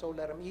himself, and so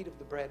let him eat of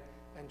the bread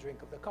and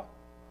drink of the cup.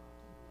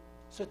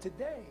 So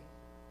today,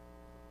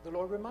 the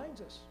Lord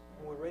reminds us,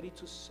 when we're ready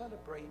to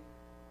celebrate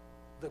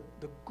the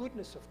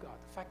goodness of God,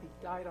 the fact He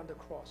died on the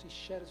cross, He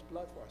shed His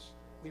blood for us.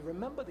 We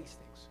remember these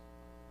things.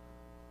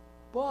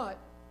 But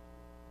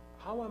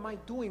how am I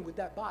doing with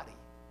that body?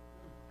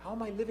 How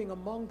am I living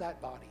among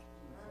that body?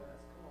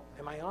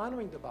 Am I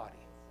honoring the body?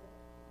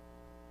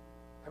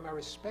 Am I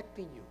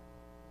respecting you?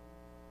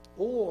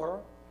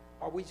 Or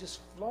are we just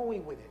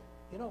flowing with it?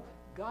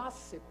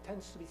 Gossip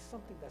tends to be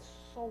something that's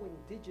so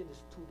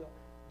indigenous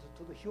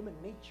to the human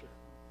nature.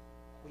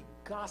 We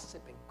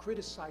gossip and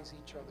criticize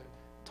each other,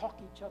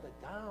 talk each other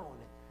down.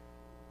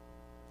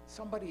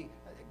 somebody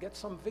gets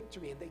some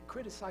victory and they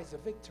criticize the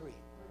victory.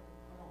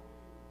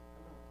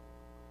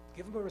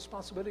 Give them a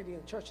responsibility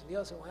in the church, and the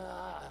other say,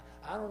 well,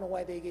 I don't know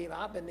why they gave.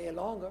 I've been there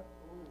longer.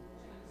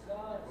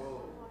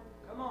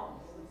 Come on.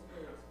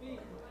 Speak.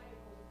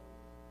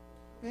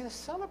 We have to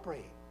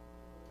celebrate.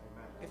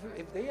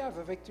 If they have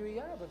a victory,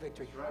 I have a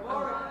victory. Glory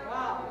to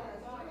God.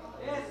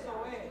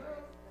 Eso es.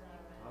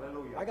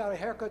 Hallelujah. I got a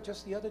haircut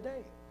just the other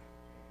day.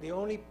 The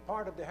only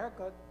part of the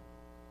haircut,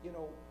 you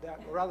know,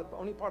 or rather, the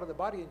only part of the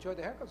body I enjoyed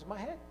the haircut was my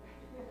head.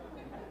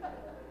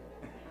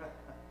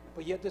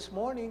 But yet this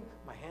morning,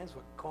 my hands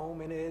were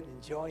combing it,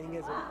 enjoying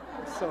it.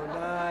 It's so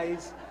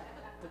nice.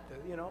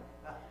 You know,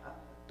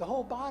 the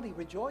whole body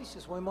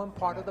rejoices when one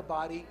part of the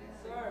body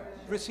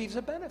receives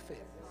a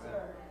benefit.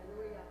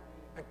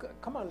 And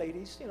come on,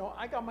 ladies. You know,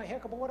 I got my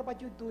haircut, but what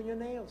about you doing your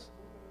nails?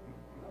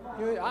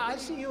 I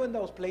see you in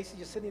those places.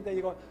 You're sitting there.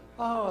 You're going,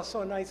 oh,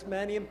 so nice,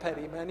 mani and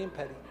petty, mani and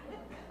petty.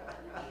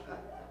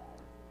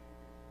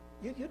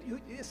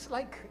 It's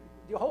like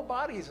your whole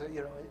body is,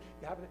 you know,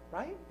 you have it,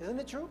 right? Isn't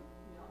it true?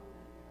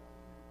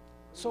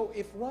 So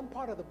if one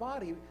part of the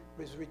body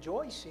is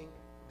rejoicing,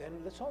 then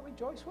let's all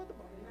rejoice with the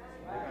body.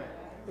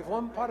 If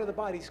one part of the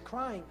body is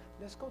crying,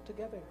 let's go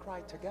together and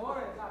cry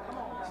together.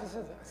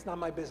 It's not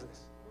my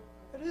business.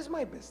 It is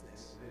my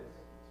business.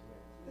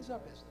 It is our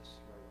business.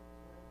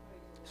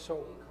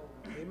 So,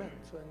 amen.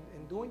 So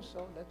in doing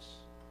so, let's.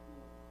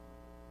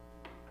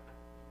 It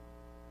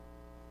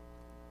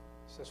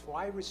says, for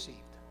I received,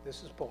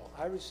 this is Paul,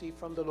 I received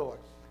from the Lord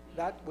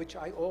that which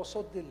I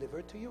also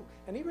delivered to you.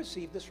 And he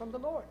received this from the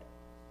Lord,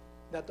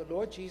 that the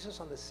Lord Jesus,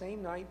 on the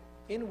same night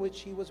in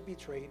which he was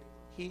betrayed,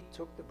 he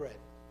took the bread.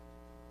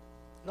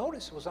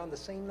 Notice it was on the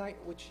same night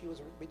in which he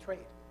was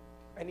betrayed.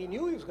 And he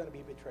knew he was going to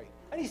be betrayed.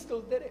 And he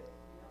still did it.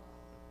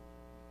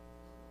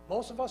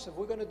 Most of us, if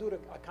we're going to do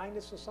a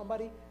kindness to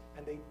somebody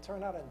and they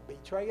turn out and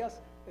betray us,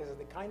 this is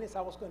the kindness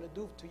I was going to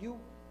do to you.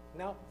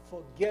 Now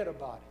forget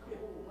about it.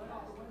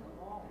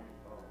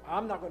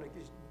 I'm not going to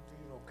give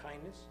you no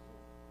kindness.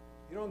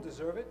 You don't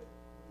deserve it.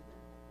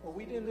 Well,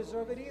 we didn't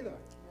deserve it either.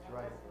 That's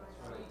right.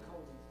 That's right.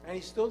 And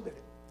he still did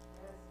it.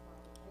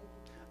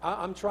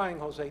 I'm trying,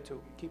 Jose,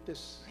 to keep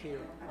this here.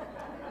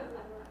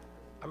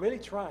 I'm really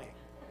trying.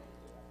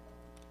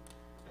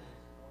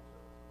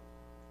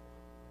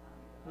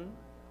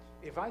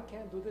 If I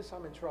can't do this,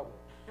 I'm in trouble.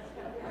 All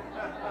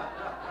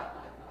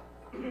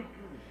right.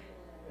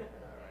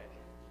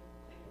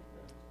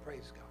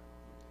 Praise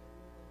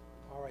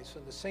God. All right, so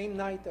the same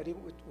night that he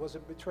was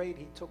betrayed,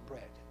 he took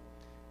bread.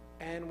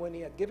 And when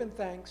he had given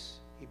thanks,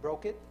 he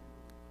broke it,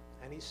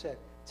 and he said,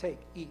 take,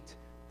 eat.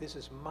 This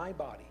is my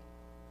body,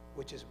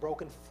 which is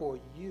broken for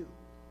you.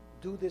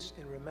 Do this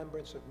in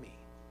remembrance of me.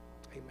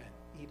 Amen.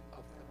 Eat of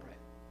the bread.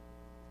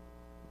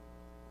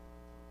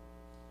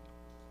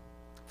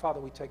 Father,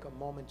 we take a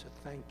moment to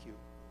thank you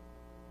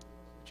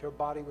that your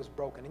body was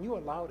broken, and you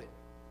allowed it.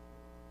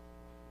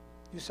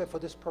 You said, for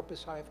this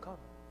purpose I have come.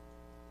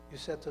 You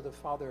said to the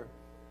Father,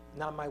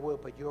 not my will,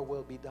 but your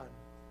will be done.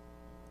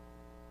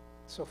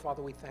 So,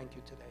 Father, we thank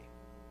you today.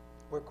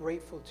 We're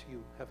grateful to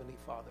you, Heavenly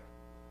Father.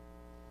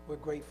 We're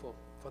grateful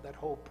for that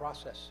whole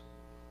process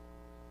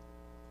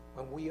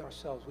when we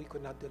ourselves, we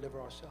could not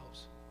deliver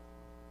ourselves.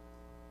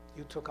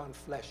 You took on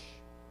flesh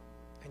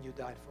and you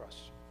died for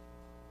us.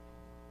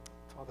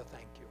 Father,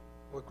 thank you.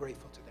 We're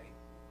grateful today.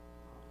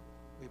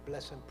 We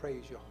bless and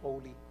praise your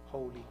holy,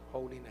 holy,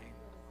 holy name.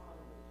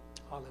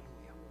 Hallelujah.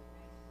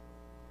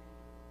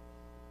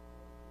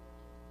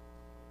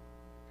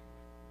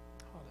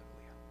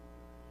 Hallelujah.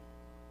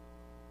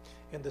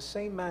 In the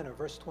same manner,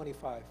 verse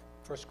 25,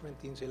 1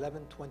 Corinthians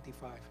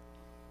 11:25.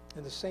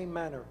 In the same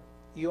manner,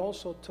 he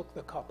also took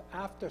the cup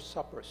after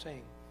supper,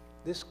 saying,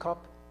 this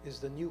cup is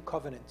the new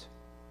covenant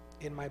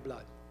in my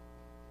blood.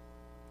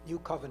 New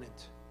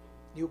covenant,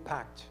 new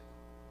pact.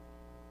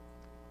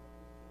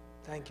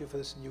 Thank you for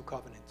this new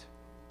covenant,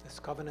 this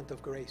covenant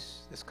of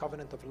grace, this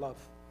covenant of love,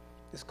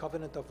 this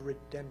covenant of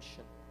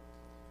redemption.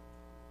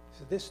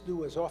 So this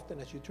do as often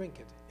as you drink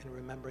it in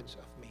remembrance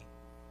of me.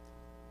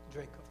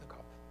 Drink of the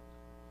cup.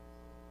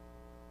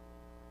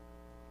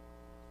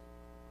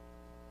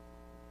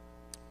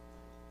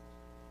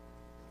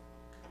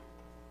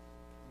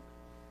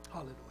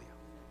 Hallelujah.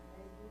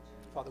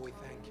 Father, we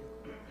thank you.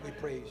 We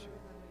praise you.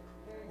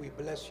 We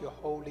bless your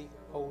holy,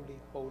 holy,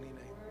 holy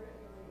name.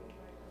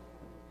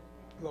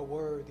 You are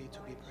worthy to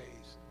be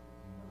praised.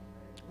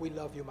 We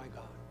love you, my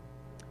God.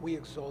 We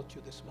exalt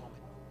you this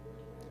moment.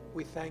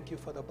 We thank you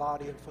for the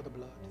body and for the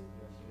blood.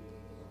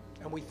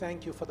 And we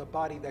thank you for the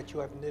body that you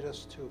have knit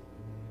us to.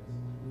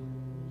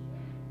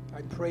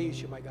 I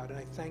praise you, my God, and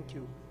I thank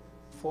you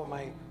for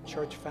my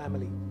church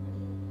family.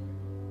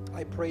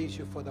 I praise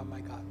you for them,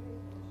 my God.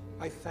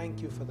 I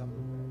thank you for them.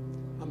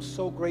 I'm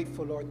so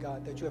grateful, Lord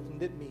God, that you have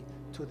knit me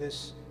to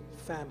this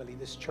family,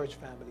 this church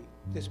family,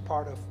 this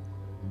part of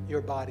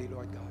your body,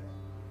 Lord God,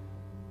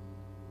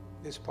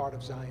 this part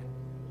of Zion.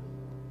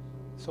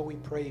 So we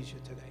praise you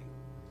today.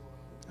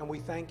 And we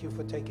thank you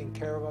for taking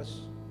care of us.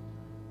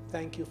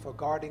 Thank you for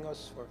guarding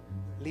us, for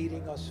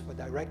leading us, for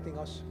directing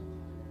us.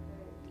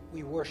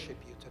 We worship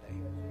you today.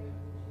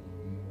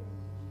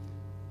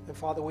 And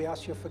Father, we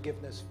ask your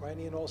forgiveness for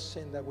any and all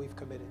sin that we've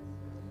committed.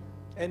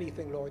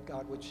 Anything, Lord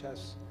God, which,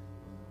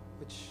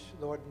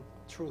 Lord, in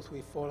truth,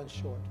 we've fallen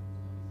short.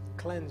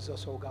 Cleanse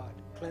us, oh God.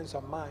 Cleanse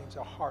our minds,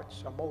 our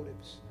hearts, our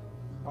motives,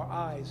 our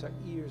eyes, our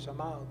ears, our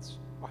mouths,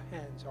 our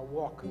hands, our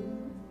walk,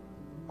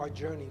 our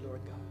journey,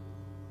 Lord God.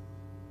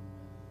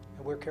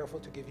 And we're careful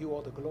to give you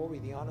all the glory,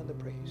 the honor, and the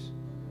praise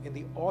in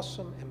the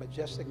awesome and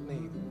majestic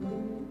name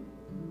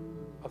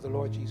of the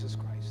Lord Jesus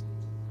Christ.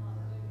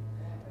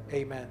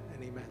 Amen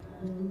and amen.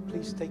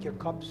 Please take your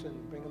cups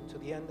and bring them to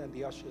the end, and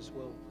the ushers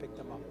will pick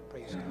them up.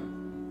 Praise God.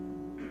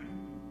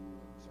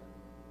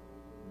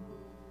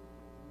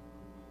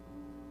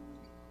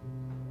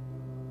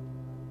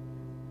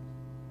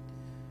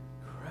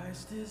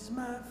 Christ is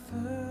my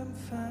firm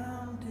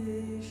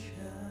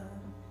foundation,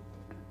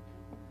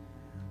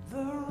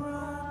 the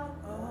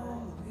rock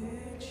on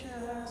which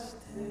I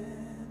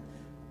stand.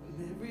 When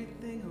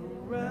everything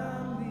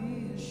around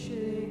me is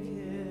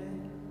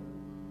shaking,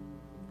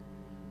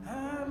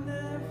 I've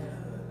never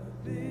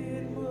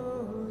been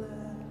more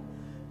glad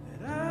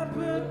that I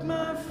put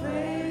my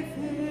faith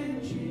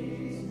in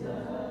Jesus.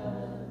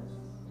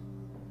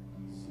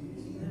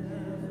 He's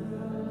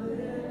never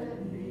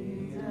let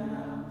me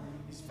down.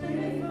 He's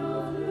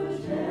faithful through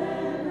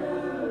generations.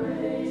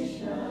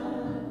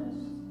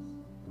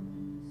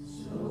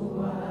 So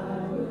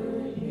why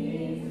would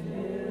he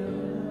fail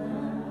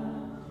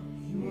now?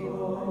 He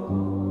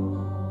won't.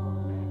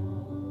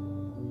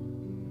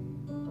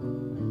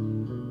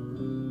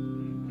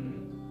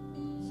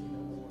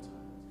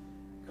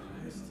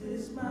 Christ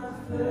is my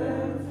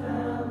firm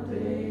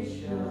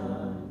foundation,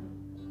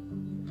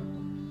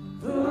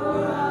 the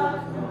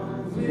rock on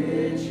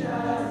which I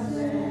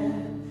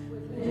stand.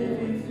 When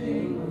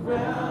everything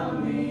around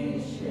me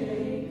is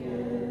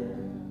shaken,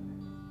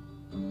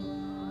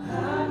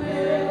 I've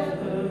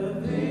never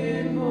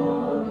been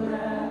more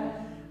glad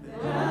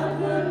that I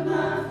put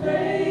my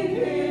faith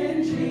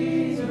in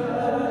Jesus.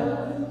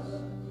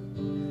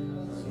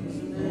 He's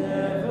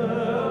never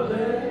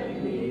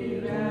let me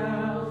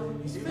down.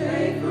 He's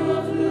faithful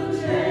through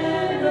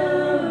generations.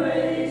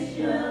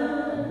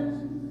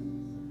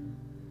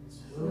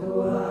 So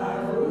why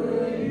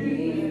would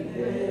he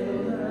fail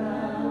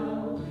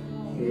now?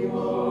 He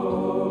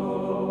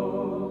won't.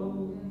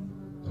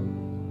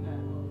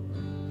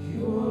 He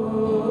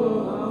won't.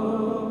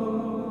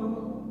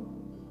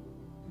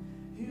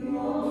 He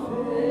won't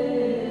fail.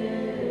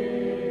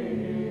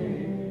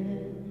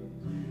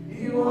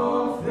 He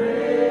won't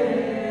fail.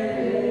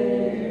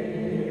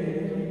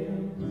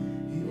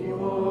 He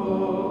won't.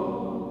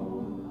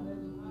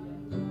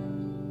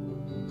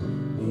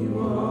 He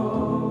won't.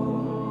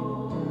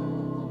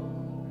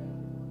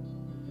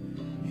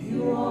 He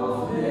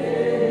won't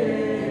fail.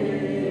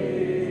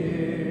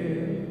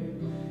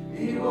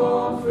 He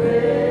won't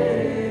fail.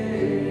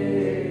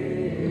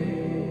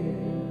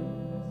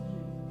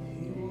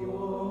 He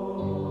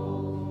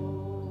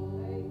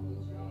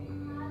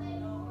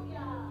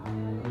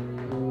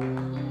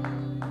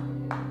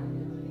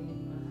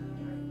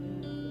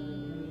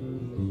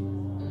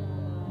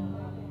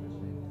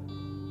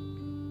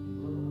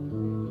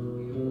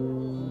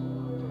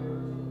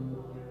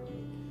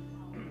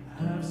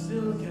I've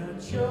still got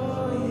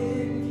joy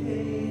in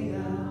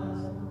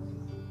chaos.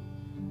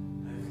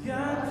 I've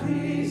got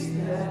peace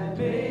that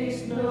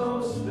makes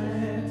no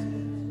sense.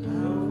 I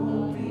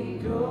won't be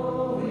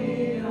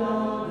going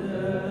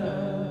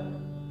under.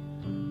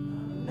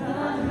 I'm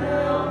not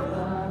held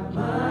by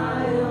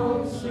my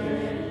own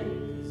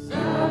strength, 'cause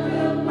I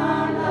built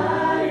my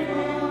life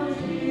on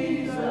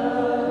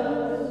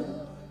Jesus.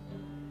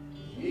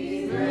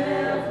 He's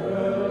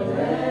never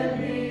let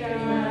me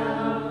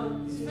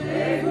down. He's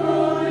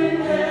faithful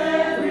in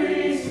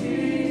every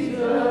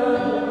season.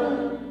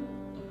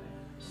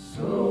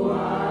 So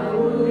why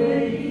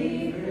would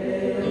he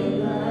fail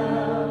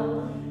now?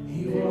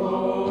 He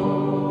won't.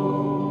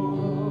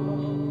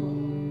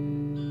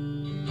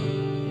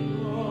 He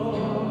won't.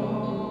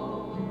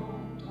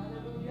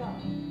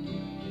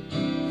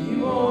 He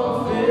won't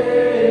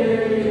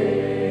fail.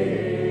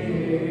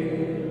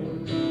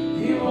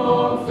 He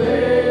won't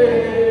fail.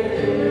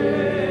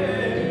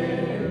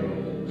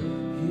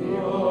 He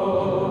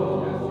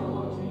won't.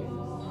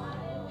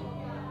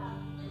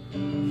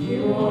 He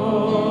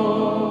won't.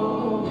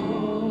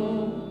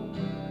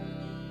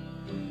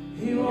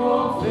 He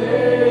won't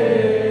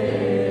fail.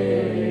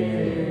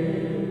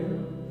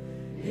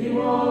 He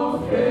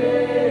won't fail.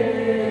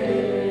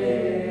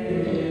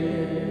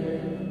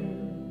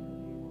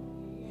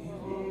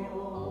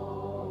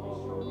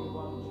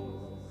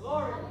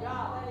 Glory to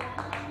God.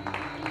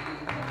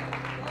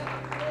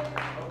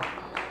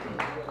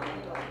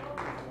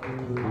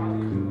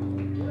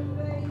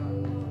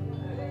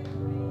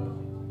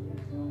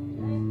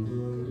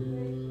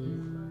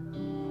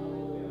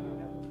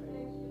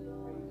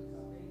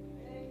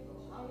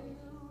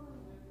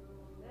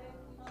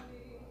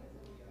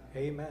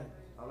 Amen.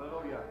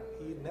 Hallelujah.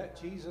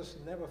 Jesus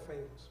never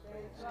fails.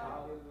 Praise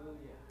God.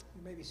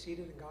 You may be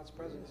seated in God's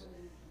presence.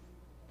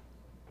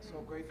 So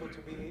grateful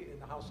to be in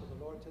the house of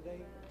the Lord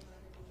today.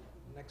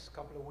 Next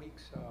couple of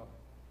weeks,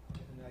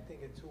 and I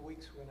think in 2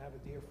 weeks we're going to have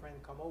a dear friend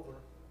come over.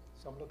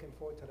 So I'm looking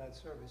forward to that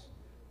service.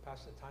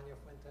 Pastor Tanya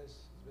Fuentes.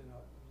 It's been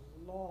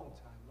a long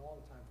time.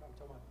 I'm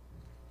talking about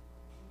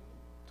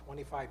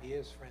 25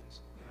 years,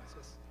 friends. You know, it's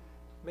just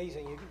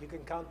amazing. You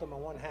can count them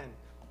on one hand,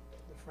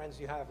 the friends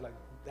you have like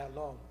that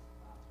long.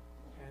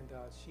 And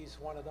she's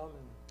one of them.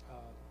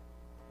 And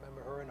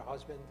remember her and her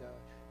husband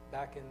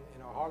back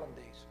in our Harlem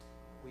days.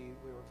 We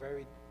were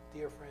very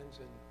dear friends,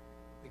 and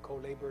we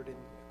co-labored in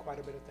quite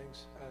a bit of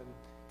things.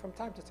 From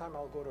time to time,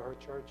 I'll go to her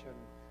church, and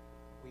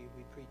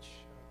we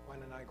preach.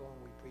 Gwen and I go and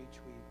we preach.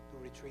 We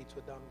do retreats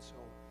with them, so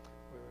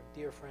we're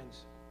dear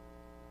friends.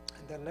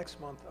 And then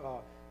next month,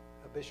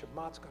 Bishop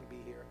Mott's going to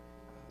be here,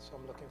 so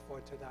I'm looking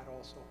forward to that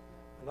also.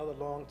 Another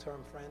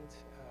long-term friend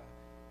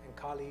and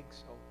colleague.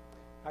 So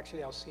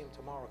actually, I'll see him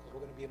tomorrow because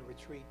we're going to be in a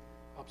retreat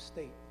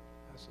upstate.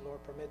 As the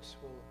Lord permits,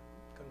 we'll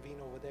convene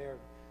over there,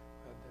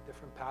 the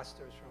different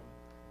pastors from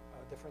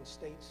different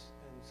states.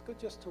 And it's good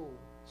just to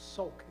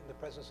soak in the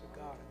presence of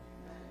God.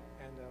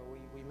 And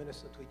we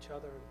minister to each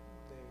other.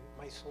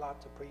 My slot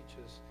to preach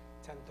is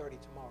 10:30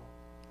 tomorrow.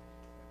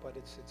 But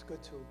it's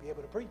good to be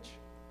able to preach,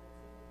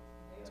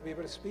 to be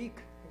able to speak,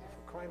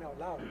 for crying out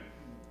loud.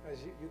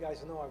 As you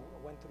guys know,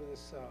 I went through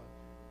this,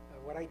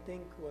 what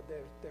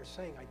they're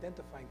saying,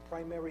 identifying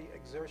primary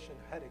exertion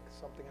headache,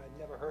 something I'd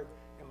never heard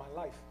in my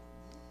life.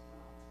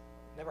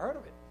 Never heard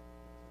of it.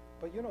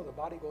 But you know, the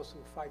body goes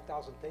through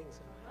 5,000 things.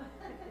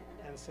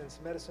 And since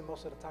medicine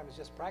most of the time is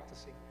just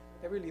practicing,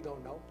 they really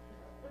don't know.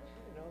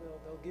 You know,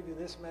 they'll give you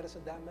this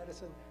medicine, that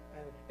medicine,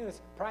 and you know,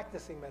 it's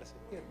practicing medicine.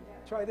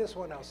 Try this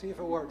one now, see if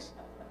it works.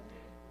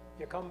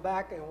 You come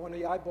back and one of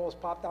your eyeballs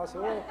popped out. Say,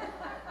 oh,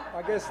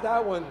 I guess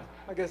that one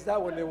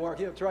didn't work.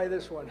 Here, try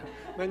this one.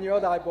 Then your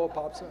other eyeball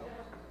pops out.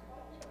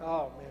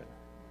 Oh man!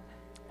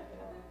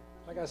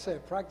 Like I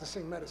said,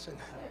 practicing medicine.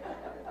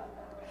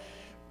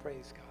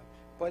 Praise God.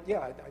 But yeah,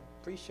 I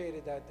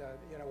appreciated that.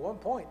 You know, at one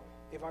point,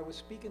 if I was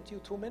speaking to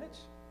you 2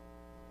 minutes,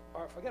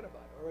 or forget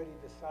about it, already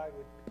the side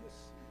would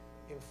just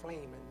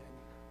inflame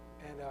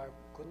and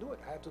couldn't do it.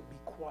 I had to be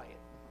quiet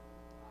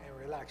and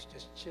relax,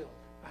 just chill.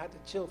 I had to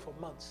chill for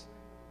months.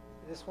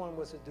 This one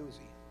was a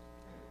doozy.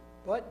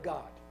 But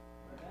God.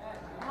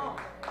 Amen.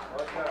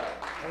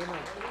 Amen.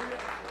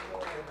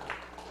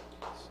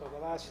 So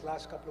the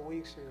last couple of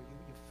weeks,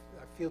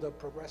 I feel the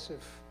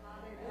progressive.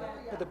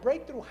 But the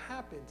breakthrough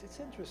happened. It's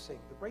interesting.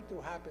 The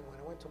breakthrough happened when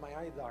I went to my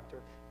eye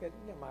doctor. Get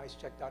my eyes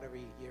checked out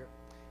every year.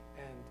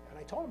 And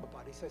I told him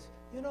about it. He says,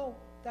 you know,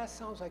 that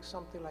sounds like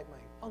something like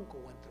my uncle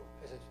went through.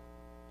 I says,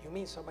 you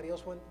mean somebody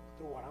else went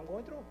through what I'm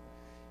going through?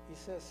 He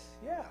says,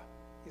 yeah.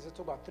 He said,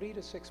 to about 3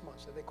 to 6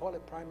 months. So they call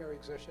it primary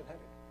exertion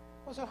headache.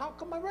 I said, how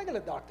come my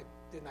regular doctor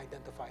didn't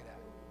identify that?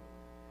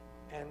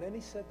 And then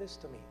he said this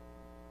to me.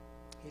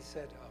 He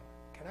said,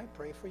 can I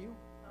pray for you?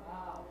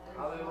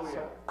 Hallelujah.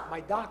 So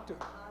my doctor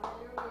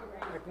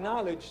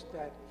acknowledged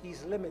that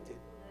he's limited.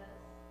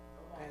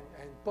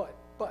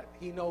 But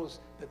he knows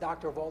the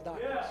doctor of all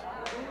doctors.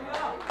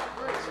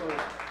 So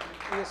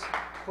he just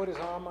put his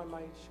arm on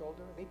my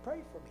shoulder and he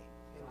prayed for me.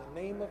 In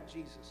the name of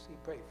Jesus, he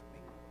prayed for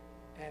me.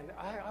 And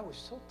I was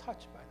so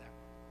touched by that.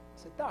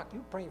 I said, Doc,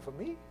 you praying for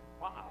me?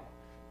 Wow.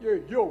 Yeah,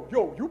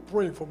 yo, you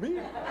praying for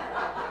me?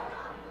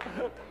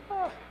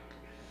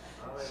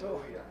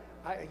 So,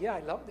 I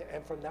loved it.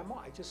 And from that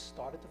moment, I just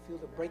started to feel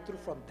the breakthrough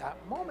from that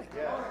moment.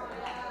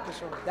 Because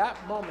from that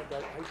moment,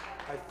 that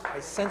I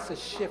sensed a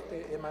shift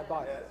in my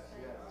body.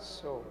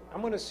 So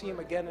I'm going to see him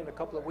again in a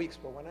couple of weeks.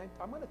 But when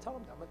I'm going to tell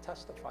him that, I'm going to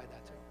testify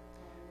that to him.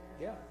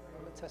 Yeah,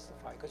 I'm going to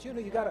testify. Because, you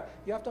know, you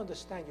have to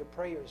understand your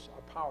prayers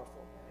are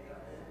powerful.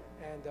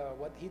 And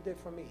what he did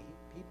for me,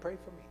 he prayed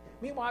for me.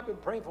 Meanwhile, I've been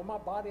praying for my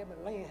body. I've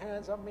been laying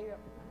hands on me.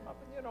 I've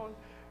been, you know,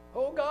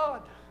 oh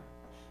God,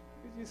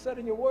 you said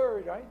in your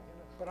word, right?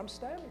 But I'm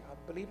standing.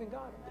 I believe in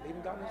God. I believe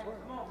in God in His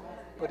word.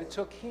 But it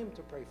took Him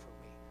to pray for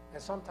me.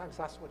 And sometimes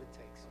that's what it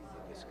takes.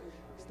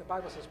 The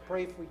Bible says,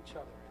 pray for each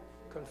other.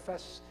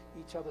 Confess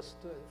each other's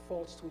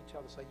faults to each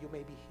other so you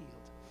may be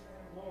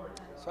healed.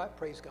 So I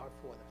praise God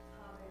for that.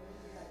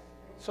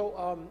 So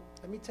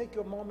let me take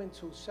you a moment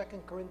to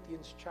 2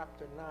 Corinthians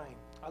chapter 9.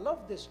 I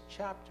love this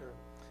chapter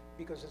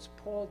because it's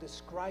Paul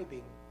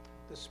describing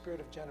the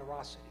spirit of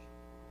generosity.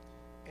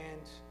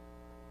 And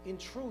in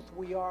truth,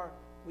 we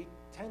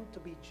tend to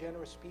be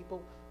generous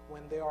people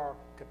when there are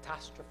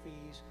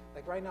catastrophes.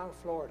 Like right now in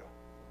Florida,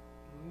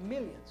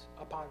 millions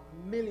upon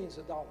millions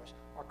of dollars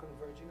are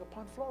converging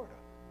upon Florida.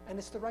 And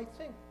it's the right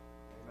thing.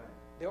 Amen.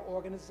 There are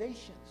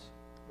organizations,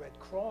 Red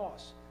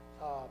Cross,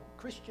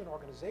 Christian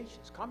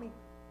organizations coming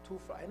to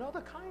Florida, and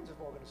other kinds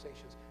of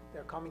organizations.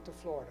 They're coming to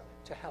Florida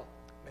to help.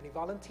 Many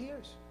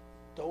volunteers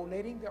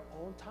donating their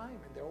own time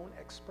and their own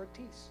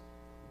expertise.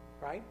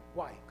 Right?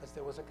 Why? Because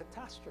there was a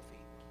catastrophe.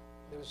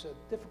 There was a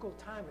difficult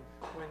time,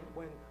 and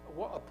when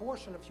a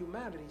portion of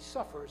humanity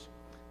suffers,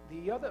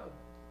 the other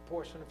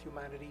portion of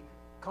humanity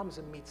comes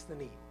and meets the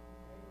need.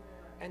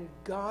 And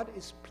God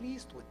is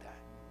pleased with that.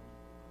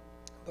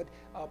 But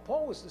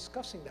Paul was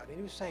discussing that, and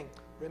he was saying,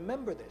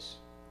 remember this.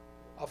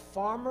 A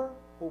farmer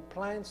who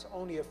plants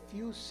only a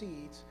few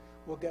seeds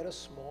will get a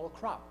small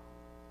crop,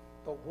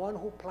 but one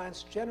who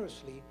plants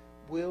generously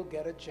will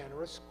get a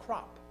generous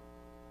crop.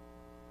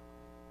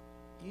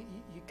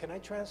 Can I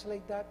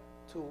translate that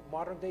to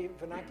modern day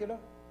vernacular?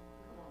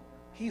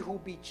 He who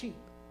be cheap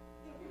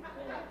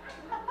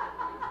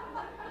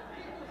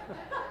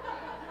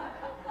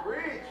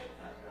Preach.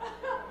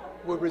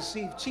 will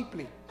receive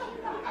cheaply.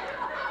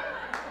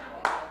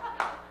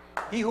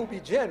 He who be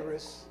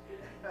generous.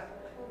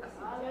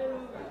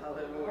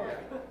 Hallelujah.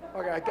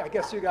 Okay, I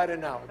guess you got it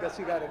now. Great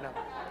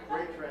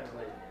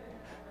translation.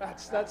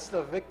 That's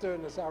the Victor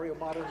Nazario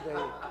modern day.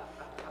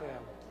 Yeah.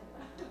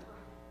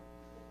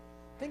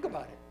 Think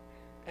about it.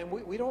 And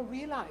we don't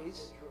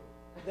realize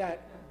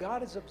that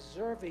God is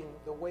observing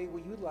the way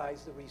we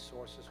utilize the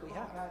resources we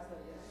have.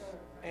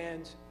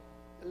 And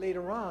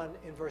later on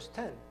in verse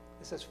 10, it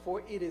says,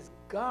 for it is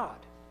God.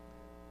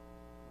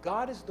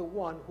 God is the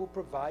one who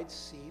provides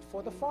seed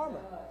for the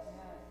farmer.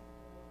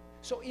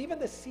 So even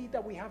the seed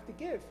that we have to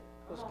give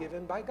was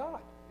given by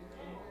God.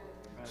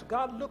 So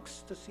God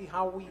looks to see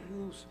how we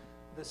use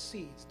the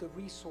seeds, the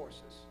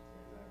resources,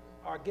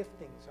 our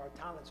giftings, our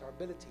talents, our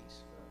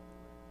abilities,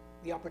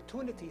 the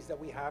opportunities that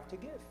we have to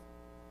give.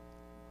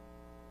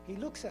 He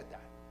looks at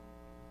that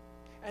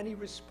and he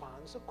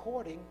responds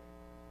according.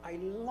 I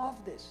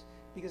love this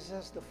because it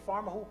says the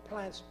farmer who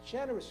plants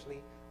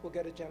generously will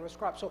get a generous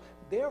crop. So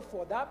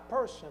therefore that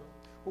person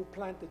who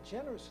planted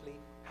generously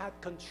had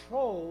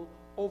control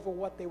over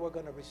what they were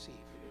going to receive.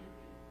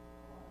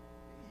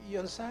 You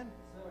understand?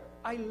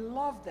 I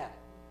love that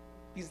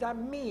because that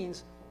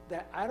means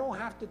that I don't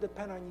have to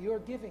depend on your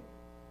giving.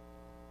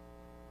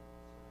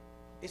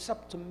 It's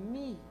up to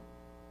me.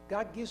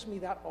 God gives me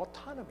that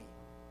autonomy.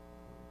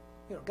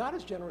 You know, God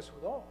is generous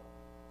with all.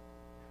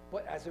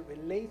 But as it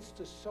relates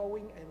to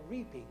sowing and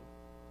reaping,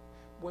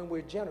 when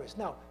we're generous.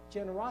 Now,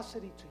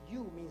 generosity to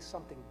you means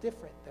something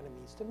different than it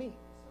means to me.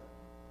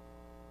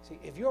 See,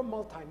 if you're a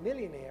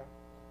multimillionaire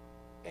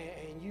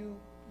and you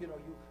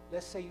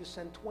let's say you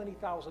send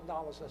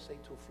 $20,000, let's say,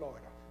 to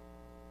Florida.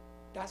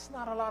 That's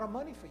not a lot of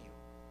money for you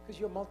because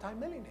you're a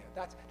multimillionaire.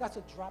 That's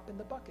a drop in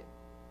the bucket.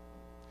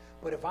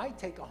 But if I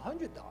take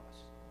 $100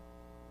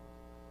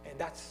 and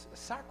that's a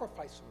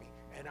sacrifice for me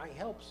and I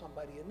help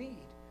somebody in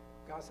need,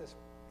 God says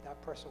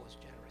that person was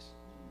generous.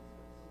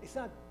 It's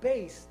not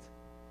based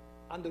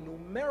on the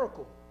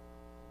numerical.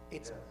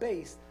 It's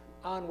based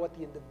on what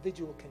the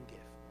individual can give.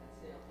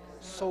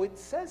 So it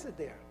says it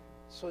there.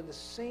 So in the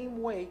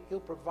same way, he'll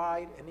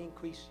provide and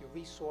increase your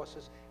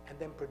resources and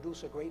then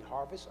produce a great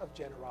harvest of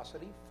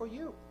generosity for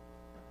you.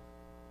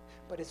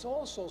 But it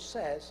also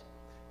says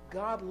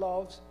God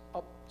loves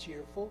a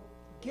cheerful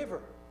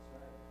giver.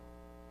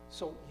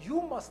 So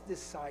you must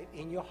decide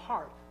in your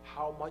heart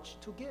how much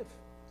to give.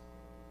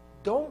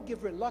 Don't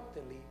give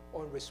reluctantly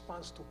or in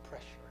response to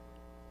pressure.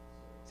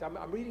 See,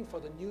 I'm reading for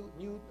the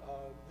New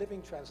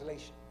Living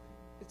Translation.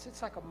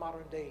 It's like a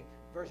modern day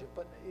version,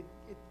 but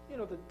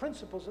the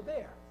principles are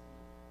there.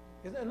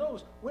 In other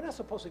words, we're not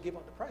supposed to give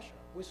under pressure.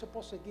 We're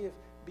supposed to give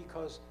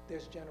because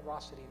there's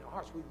generosity in our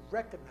hearts. We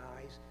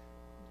recognize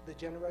the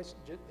generosity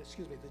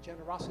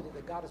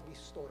that God has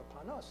bestowed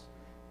upon us.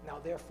 Now,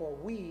 therefore,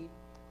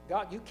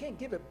 God, you can't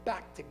give it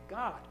back to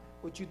God.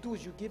 What you do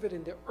is you give it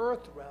in the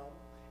earth realm,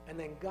 and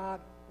then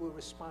God will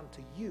respond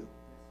to you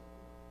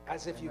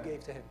as if you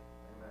gave to him.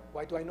 Amen.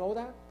 Why do I know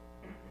that?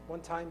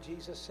 One time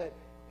Jesus said,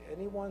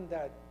 anyone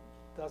that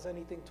does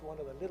anything to one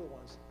of the little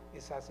ones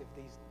is as if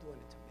he's doing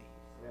it to me.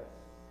 Yes.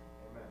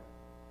 Amen.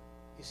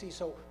 You see,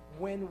 so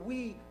when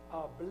we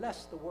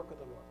bless the work of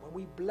the Lord, when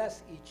we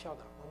bless each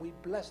other, when we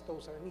bless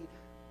those that are in need,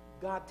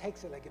 God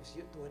takes it like if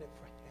you're doing it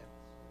for him.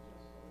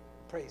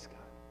 Praise God.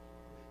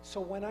 So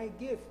when I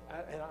give,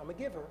 and I'm a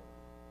giver,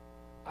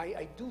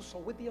 I do so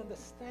with the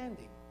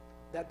understanding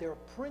that there are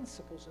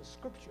principles in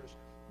scriptures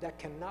that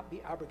cannot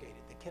be abrogated.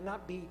 They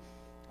cannot be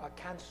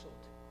canceled.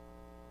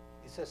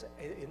 It says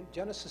in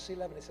Genesis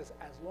 11, it says,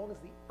 as long as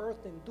the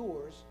earth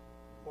endures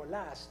or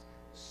lasts,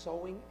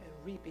 sowing and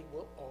reaping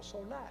will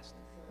also last.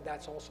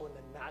 That's also in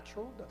the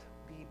natural.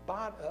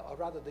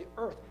 The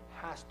earth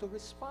has to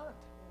respond.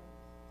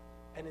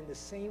 And in the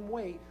same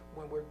way,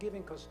 when we're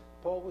giving, because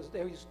Paul was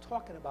there, he's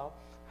talking about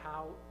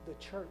how the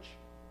church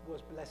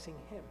was blessing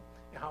him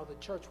and how the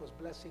church was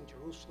blessing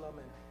Jerusalem,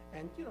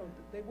 and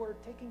they were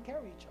taking care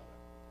of each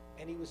other.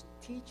 And he was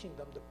teaching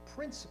them the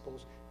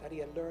principles that he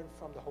had learned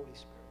from the Holy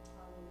Spirit.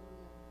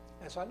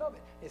 And so I love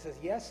it. It says,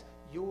 yes,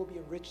 you will be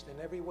enriched in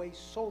every way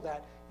so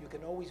that you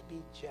can always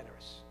be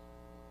generous.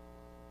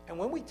 And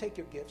when we take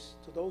your gifts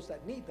to those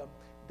that need them,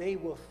 they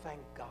will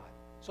thank God.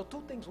 So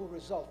two things will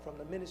result from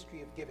the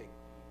ministry of giving.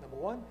 Number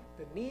one,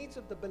 the needs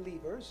of the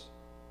believers,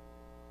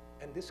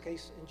 in this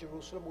case in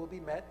Jerusalem, will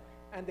be met,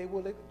 and they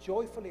will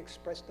joyfully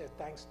express their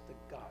thanks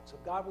to God. So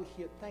God will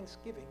hear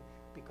thanksgiving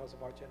because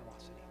of our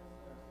generosity.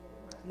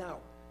 Now,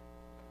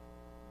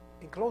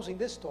 in closing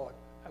this thought,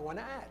 I want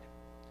to add,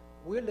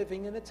 we're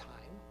living in a time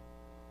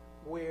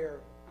where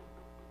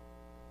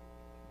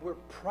we're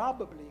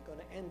probably going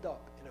to end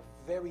up in a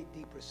very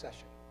deep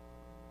recession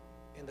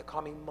in the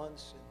coming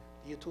months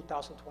year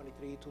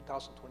 2023,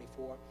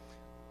 2024,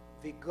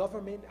 the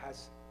government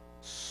has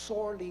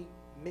sorely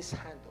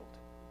mishandled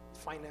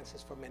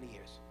finances for many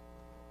years.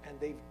 And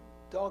they've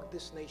dug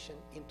this nation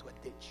into a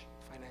ditch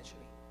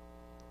financially.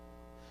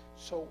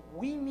 So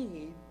we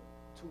need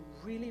to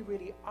really,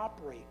 really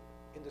operate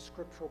in the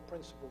scriptural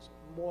principles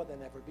more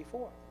than ever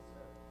before.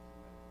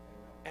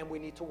 And we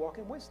need to walk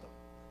in wisdom.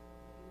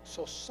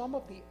 So some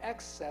of the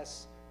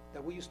excess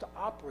that we used to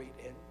operate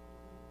in,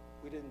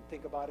 we didn't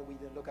think about it, we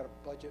didn't look at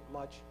a budget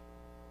much,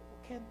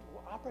 we can't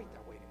operate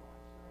that way anymore.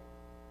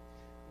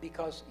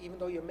 Because even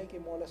though you're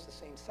making more or less the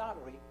same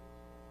salary,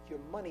 your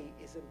money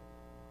isn't,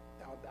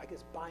 I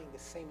guess, buying the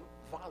same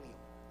volume.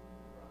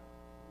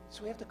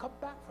 So we have to cut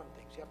back from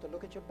things. You have to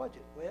look at your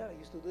budget. Well, I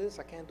used to do this,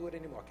 I can't do it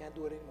anymore, I can't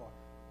do it anymore.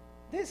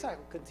 This I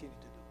will continue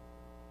to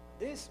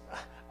do. This,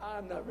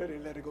 I'm not ready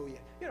to let it go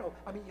yet. You know,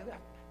 I mean,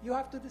 you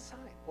have to decide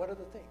what are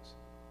the things.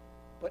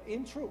 But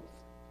in truth,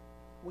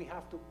 we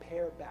have to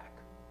pare back.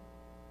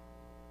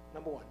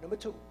 Number one. Number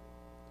two,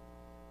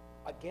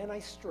 again I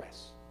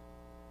stress,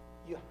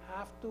 you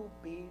have to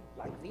be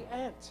like the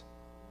ant.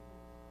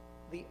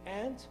 The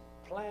ant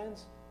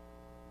plans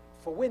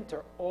for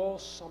winter all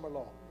summer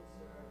long,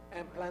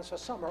 and plans for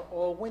summer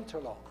all winter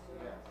long.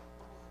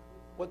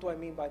 What do I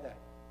mean by that?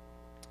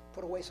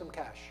 Put away some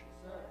cash.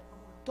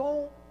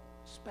 Don't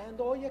spend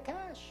all your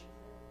cash.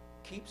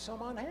 Keep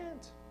some on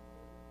hand.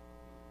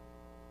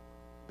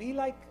 Be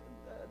like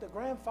the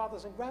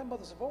grandfathers and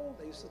grandmothers of old.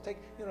 They used to take,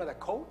 you know, that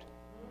coat.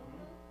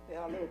 They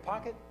had a little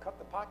pocket, cut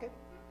the pocket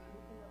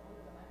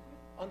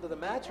under the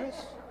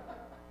mattress.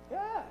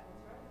 Yeah.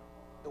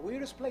 The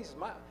weirdest places.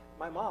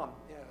 My mom,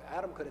 you know,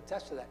 Adam could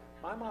attest to that.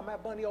 My mom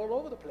had money all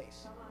over the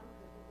place.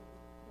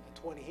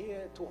 20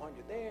 here,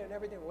 200 there, and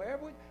everything.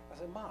 Wherever. I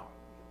said, Mom,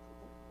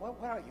 what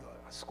are you,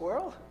 a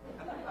squirrel?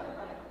 She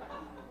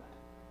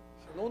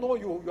said, no,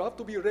 you have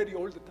to be ready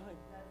all the time.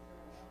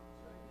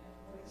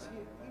 See,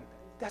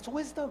 that's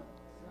wisdom.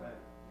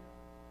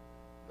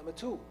 Number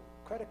two,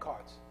 credit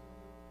cards.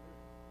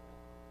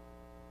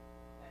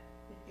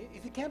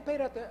 If you can't pay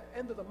it at the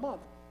end of the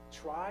month,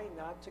 try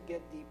not to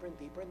get deeper and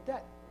deeper in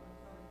debt.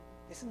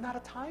 This is not a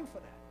time for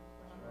that.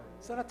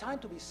 It's not a time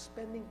to be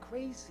spending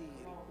crazy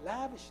and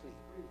lavishly.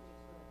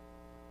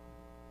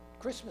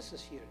 Christmas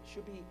this year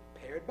should be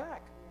pared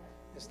back.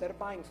 Instead of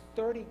buying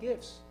 30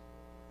 gifts,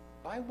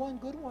 buy one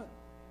good one.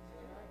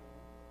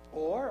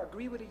 Or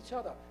agree with each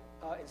other.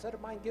 Instead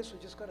of buying gifts,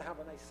 we're just going to have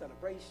a nice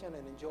celebration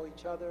and enjoy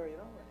each other, you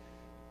know.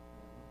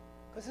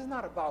 Because it's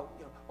not about,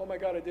 you know, oh my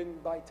God, I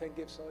didn't buy 10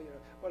 gifts, so, you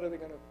know, what are they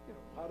going to, you know,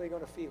 how are they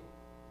going to feel?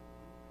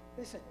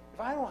 Listen, if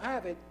I don't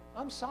have it,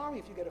 I'm sorry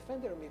if you get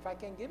offended at me if I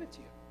can't give it to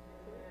you.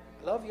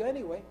 I love you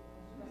anyway.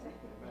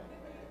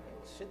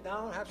 Sit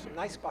down, have some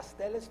nice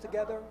pasteles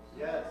together.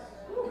 Yes.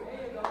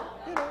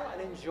 You know,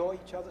 and enjoy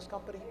each other's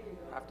company.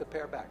 I have to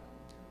pare back.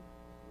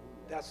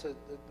 Is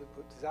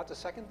that the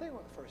second thing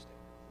or the first thing?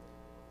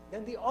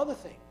 Then the other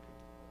thing,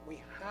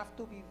 we have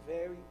to be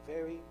very,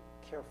 very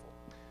careful.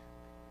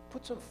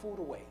 Put some food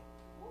away.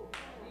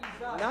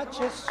 Not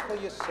just for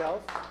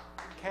yourself,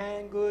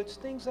 canned goods,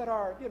 things that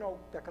are, you know,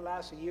 that can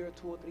last a year,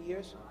 2 or 3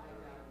 years.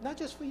 Not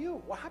just for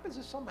you. What happens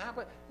if something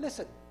happens?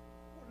 Listen,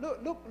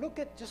 look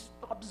at, just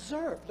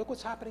observe. Look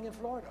what's happening in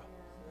Florida.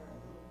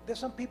 There's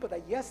some people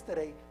that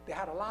yesterday they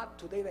had a lot,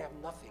 today they have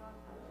nothing.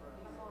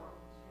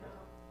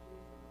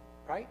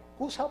 Right?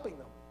 Who's helping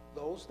them?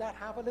 Those that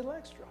have a little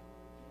extra.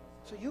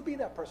 So you be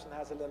that person that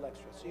has a little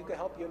extra, so you can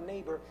help your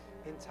neighbor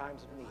in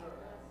times of need.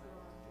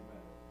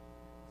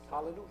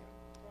 Hallelujah.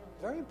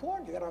 Very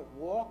important. You got to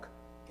walk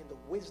in the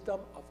wisdom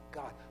of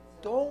God.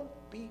 Don't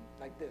be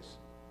like this.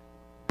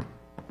 In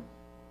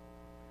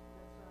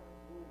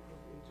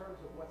terms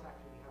of what's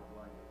actually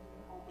happening.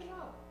 Open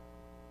up.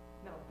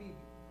 Now be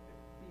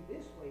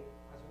this way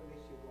as it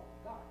relates to your walk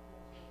with God.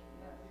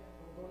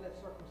 Don't let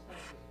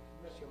circumstances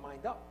mess your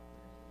mind up.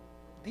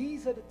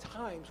 These are the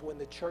times when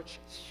the church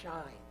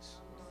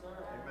shines.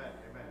 Amen.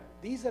 Amen.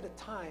 These are the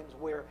times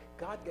where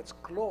God gets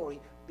glory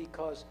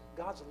because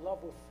God's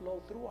love will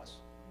flow through us.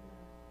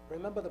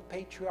 Remember the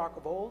patriarch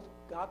of old?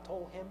 God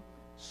told him,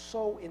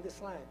 sow in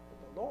this land.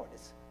 The Lord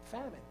is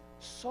famine.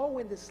 Sow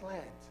in this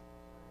land,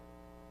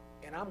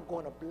 and I'm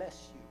going to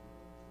bless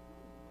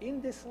you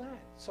in this land.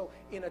 So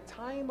in a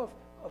time of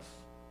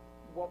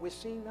what we're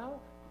seeing now,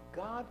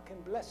 God can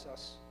bless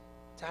us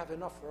to have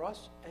enough for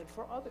us and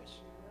for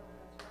others.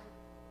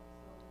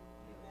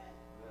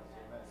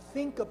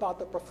 Think about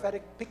the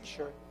prophetic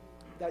picture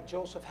that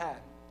Joseph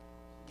had.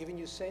 Giving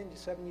you 7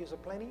 years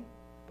of plenty,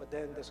 but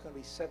then there's going to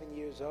be 7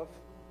 years of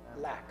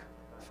lack,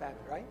 famine,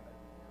 right?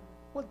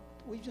 Well,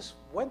 we just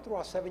went through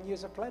our 7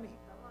 years of plenty.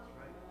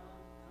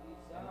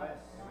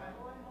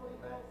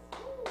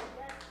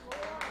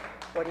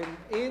 But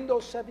in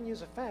those 7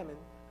 years of famine,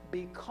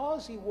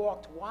 because he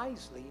walked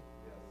wisely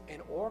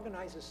and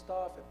organized his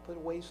stuff and put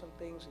away some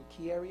things in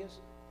key areas,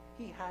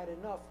 he had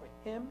enough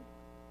for him,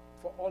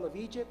 for all of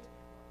Egypt,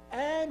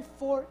 and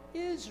for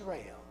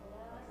Israel,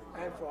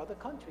 and for other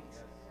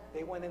countries.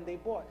 They went and they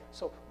bought.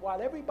 So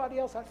while everybody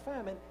else had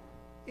famine,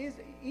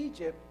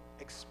 Egypt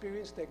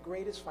experienced their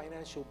greatest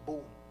financial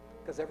boom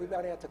because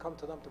everybody had to come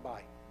to them to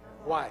buy.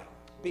 Why?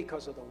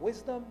 Because of the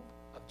wisdom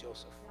of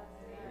Joseph.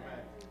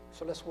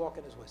 So let's walk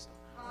in his wisdom.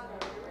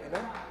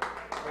 Amen?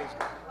 Praise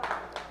God.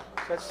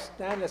 So let's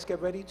stand. Let's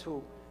get ready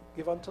to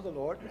give unto the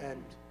Lord.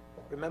 And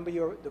remember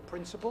the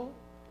principle.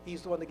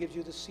 He's the one that gives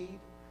you the seed.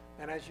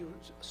 And as you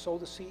sow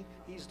the seed,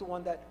 he's the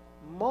one that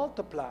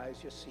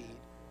multiplies your seed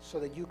so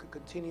that you can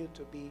continue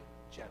to be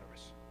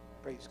generous.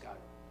 Praise God.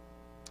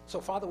 So,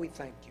 Father, we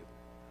thank you.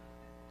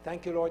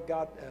 Thank you, Lord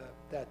God,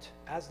 that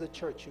as the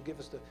church, you give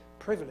us the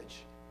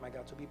privilege, my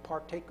God, to be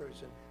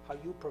partakers in how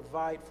you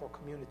provide for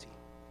community.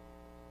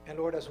 And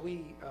Lord, as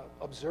we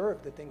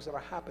observe the things that are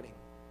happening,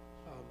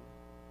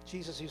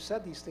 Jesus, you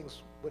said these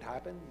things would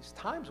happen, these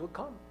times would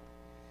come.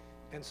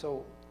 And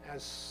so,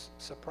 as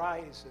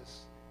surprised,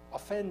 as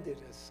offended,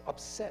 as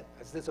upset,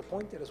 as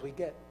disappointed as we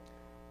get,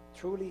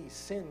 truly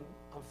sin,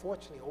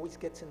 unfortunately, always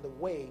gets in the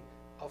way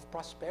of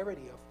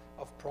prosperity,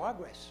 of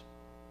progress.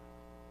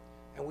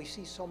 And we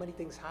see so many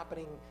things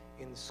happening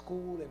in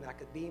school, in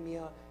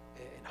academia,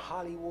 in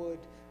Hollywood,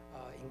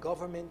 in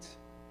government.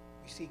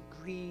 We see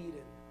greed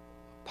and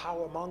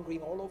power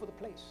mongering all over the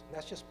place. And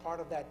that's just part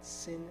of that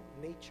sin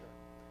nature.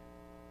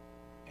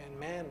 And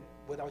man,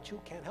 without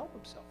you, can't help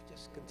himself.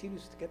 Just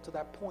continues to get to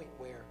that point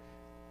where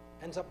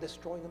ends up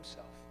destroying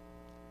himself.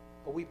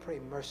 But we pray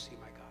mercy,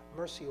 my God.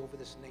 Mercy over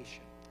this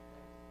nation.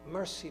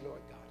 Mercy,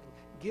 Lord God.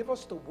 And give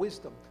us the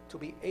wisdom to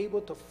be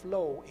able to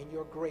flow in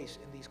your grace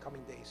in these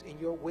coming days, in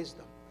your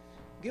wisdom.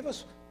 Give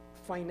us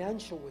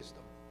financial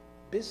wisdom,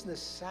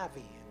 business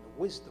savvy, and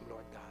wisdom,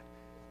 Lord God.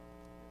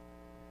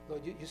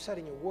 Lord, you said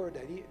in your word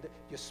that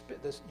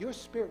your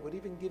spirit would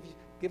even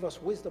give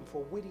us wisdom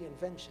for witty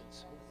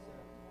inventions.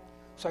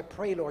 So I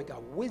pray, Lord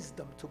God,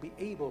 wisdom to be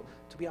able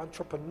to be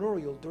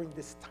entrepreneurial during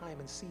this time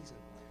and season,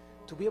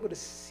 to be able to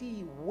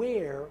see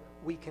where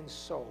we can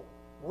sow,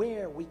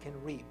 where we can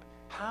reap,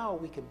 how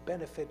we can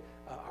benefit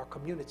our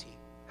community,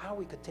 how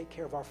we could take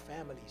care of our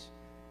families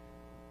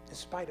in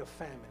spite of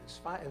famine,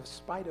 in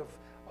spite of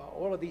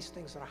all of these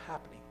things that are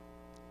happening.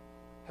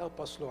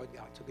 Help us, Lord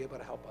God, to be able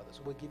to help others.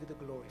 We'll give you the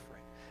glory for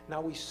it. Now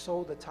we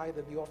sow the tithe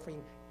of the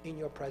offering in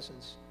your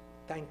presence,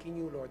 thanking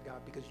you, Lord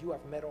God, because you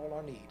have met all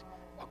our need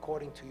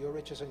according to your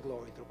riches and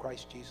glory through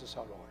Christ Jesus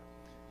our Lord.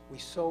 We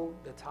sow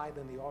the tithe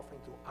and the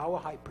offering to our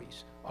high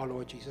priest, our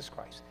Lord Jesus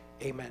Christ.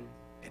 Amen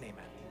and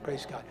amen.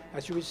 Praise God.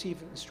 As you receive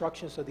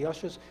instructions of the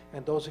ushers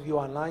and those of you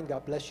online,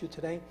 God bless you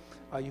today.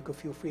 You can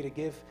feel free to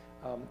give.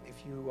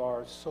 If you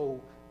are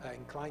so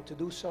inclined to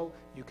do so,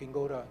 you can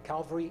go to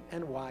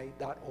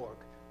calvaryny.org.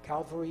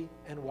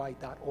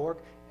 calvaryny.org,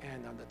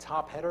 and on the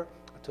top header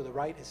to the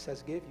right it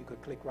says give. You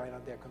could click right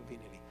on there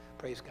conveniently.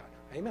 Praise God.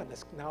 Amen.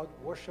 Let's now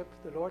worship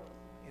the Lord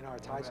in our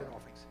tithes and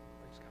offerings.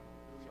 Praise God.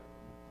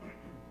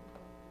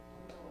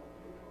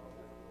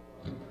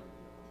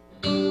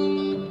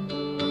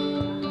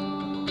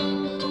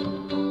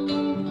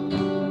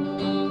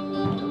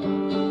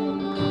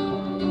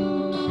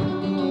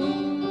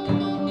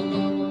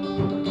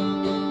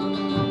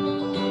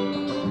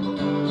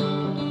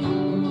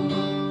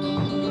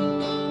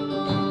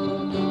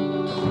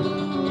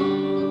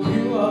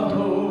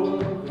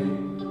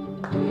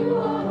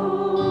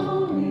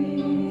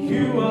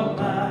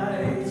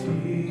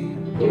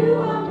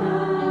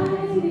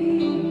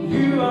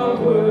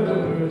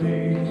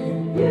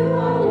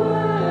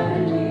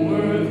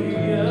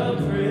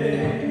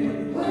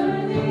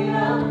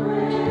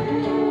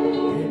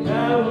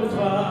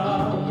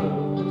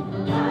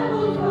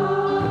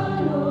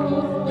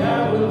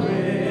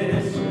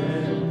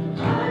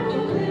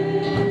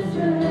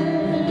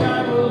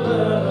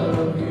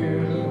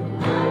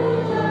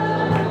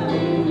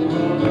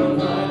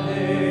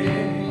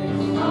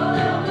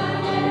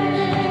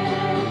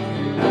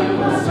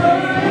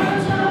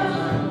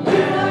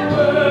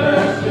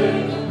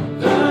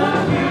 The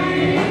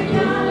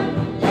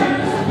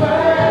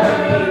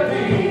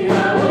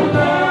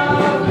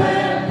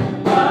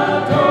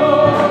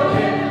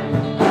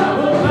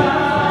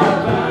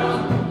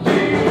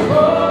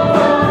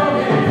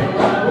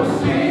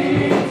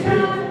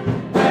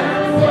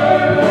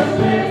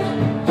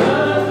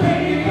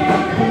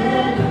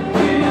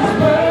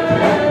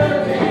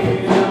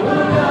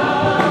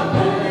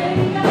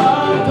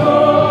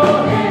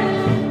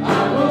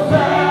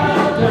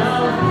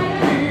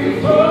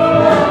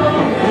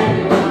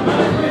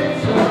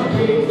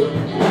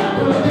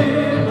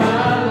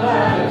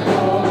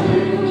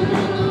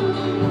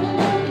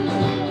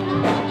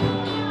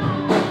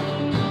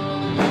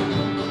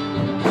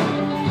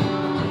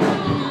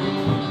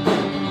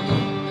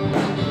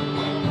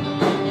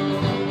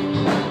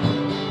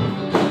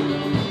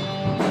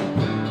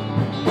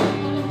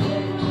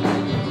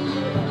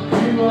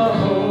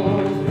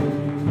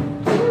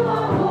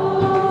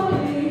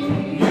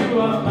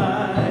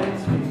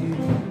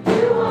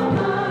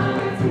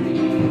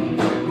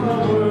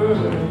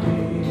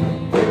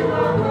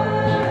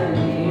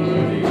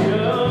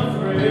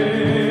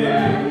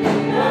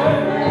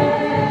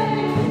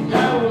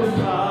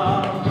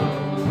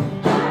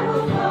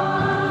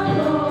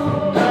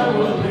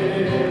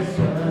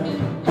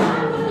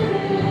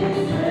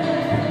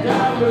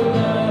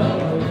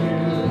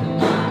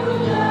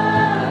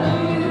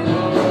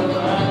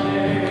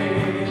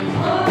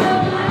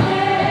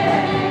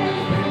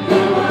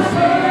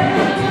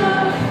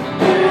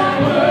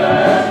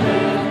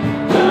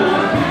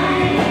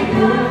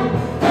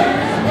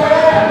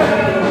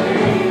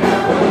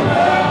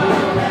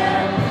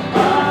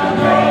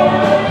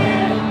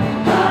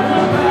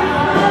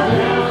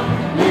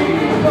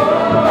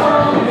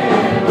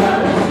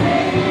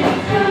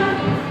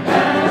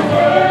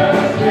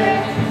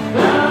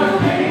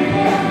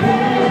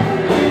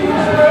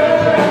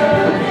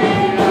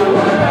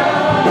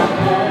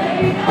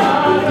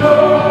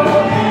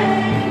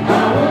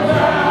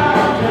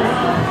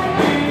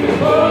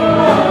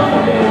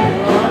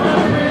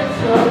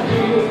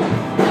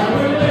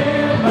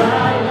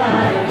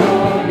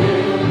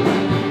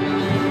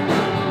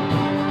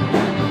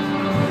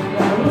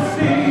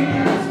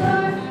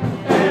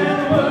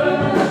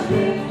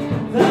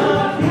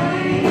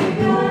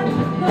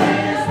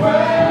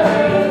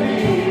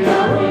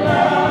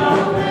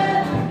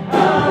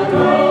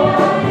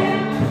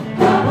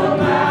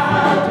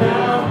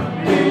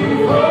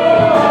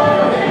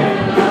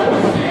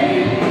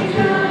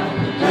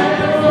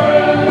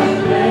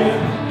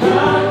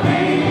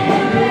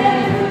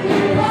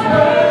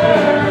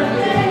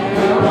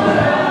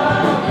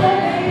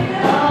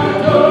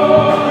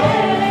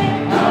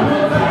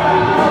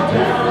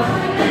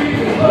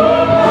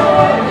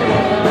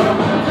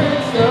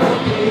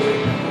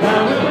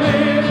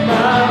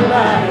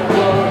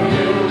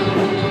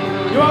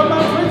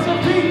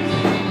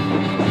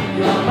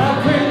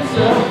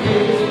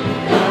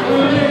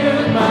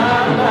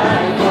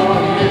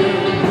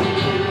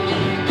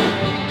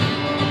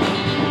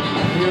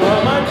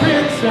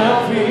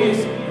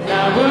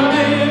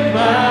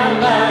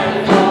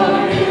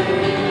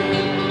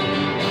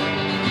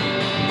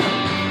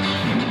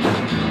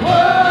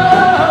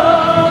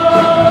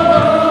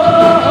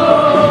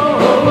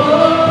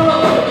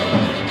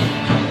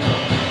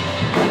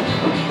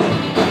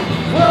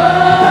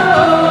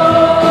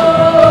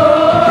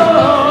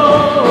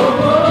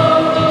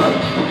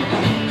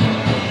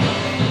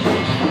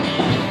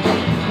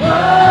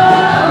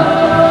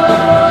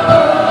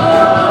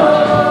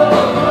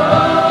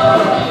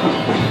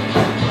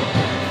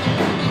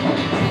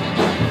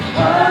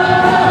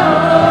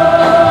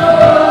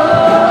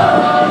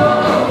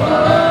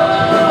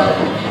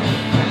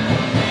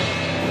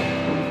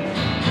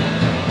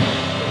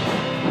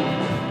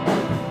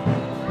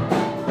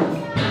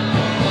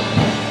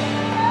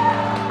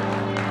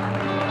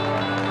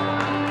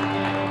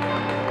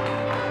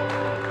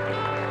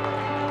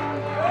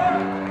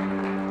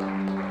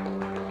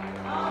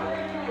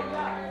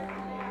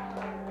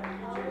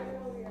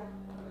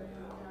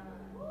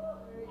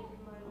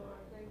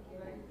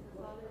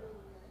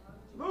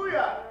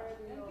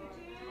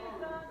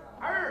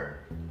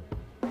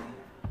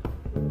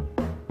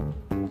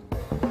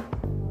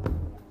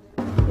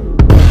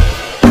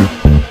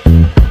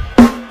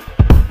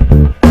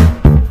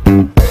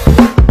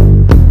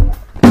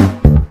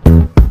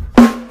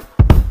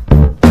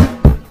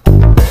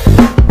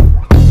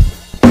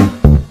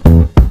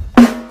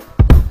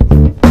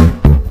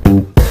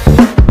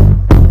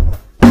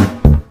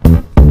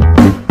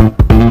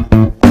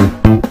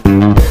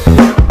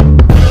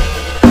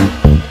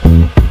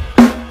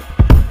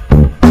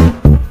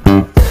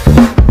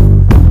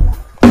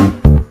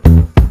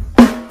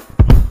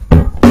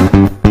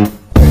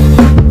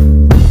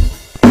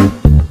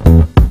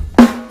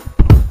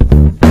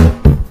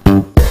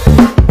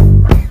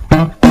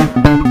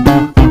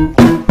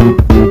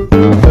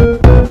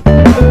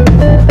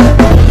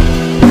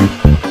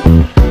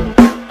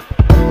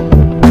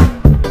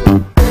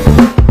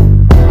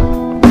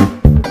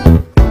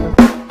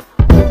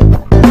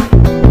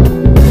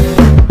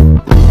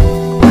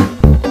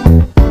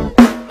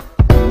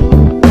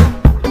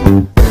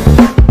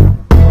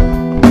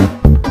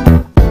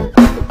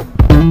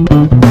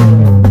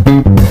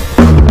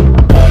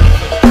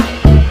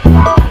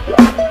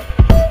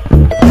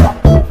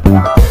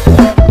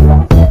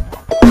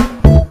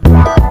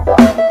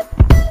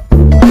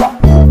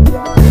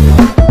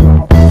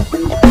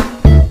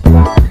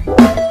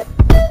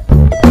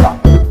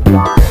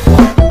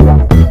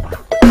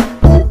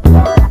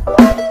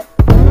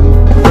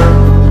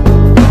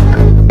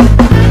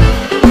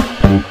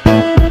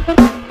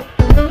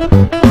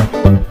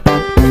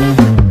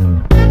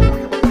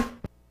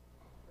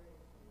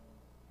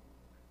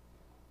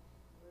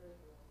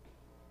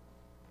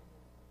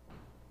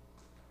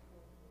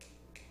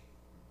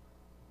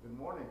Good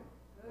morning.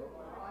 Good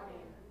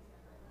morning.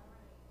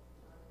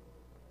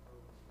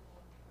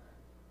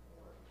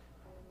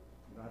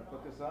 You know how to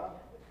put this on?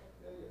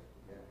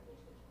 Yeah.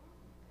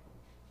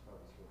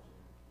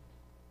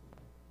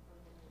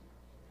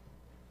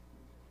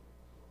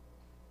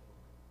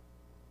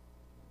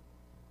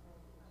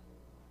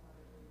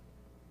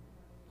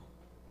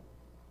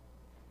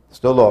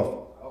 Still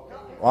off. Okay.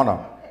 On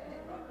up.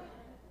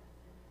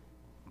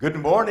 Good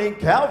morning,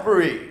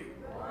 Calvary.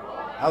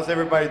 How's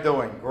everybody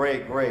doing?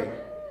 Great, great.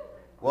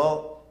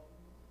 Well,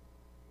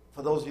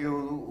 for those of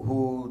you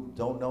who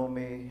don't know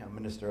me, I'm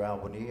Minister Al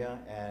Bonilla,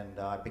 and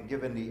I've been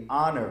given the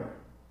honor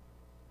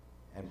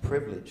and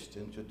privilege to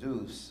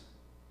introduce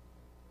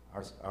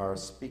our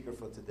speaker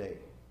for today.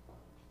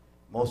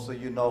 Most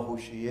of you know who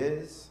she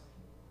is,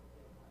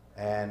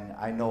 and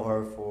I know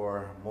her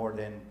for more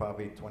than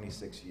probably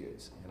 26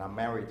 years, and I'm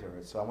married to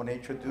her. So I want to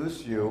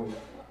introduce you,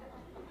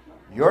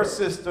 your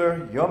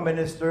sister, your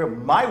minister,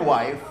 my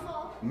wife,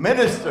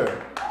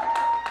 Minister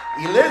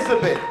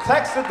Elizabeth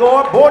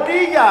Texador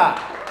Bonilla.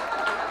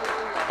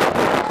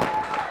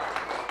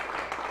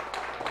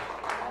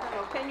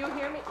 Can you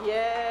hear me?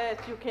 Yes,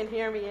 you can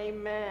hear me.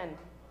 Amen.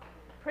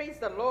 Praise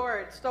the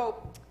Lord.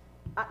 So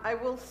I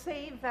will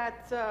say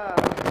that,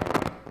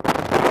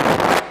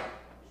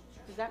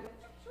 is that,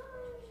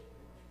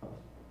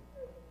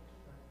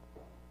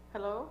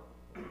 hello?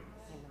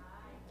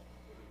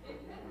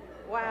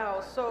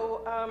 Wow,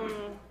 so,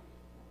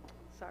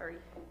 sorry.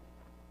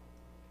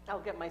 I'll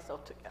get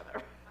myself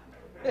together.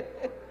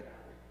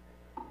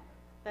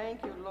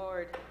 Thank you,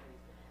 Lord.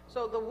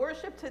 So the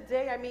worship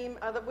today, I mean,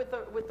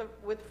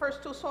 with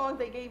first two songs,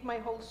 they gave my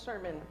whole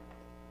sermon.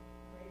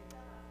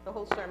 The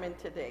whole sermon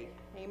today.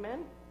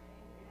 Amen?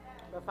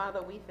 But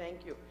Father, we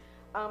thank you.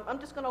 I'm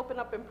just going to open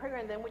up in prayer,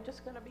 and then we're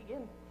just going to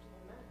begin.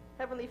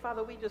 Heavenly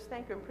Father, we just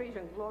thank you and praise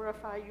you and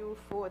glorify you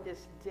for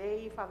this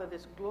day, Father,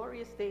 this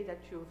glorious day that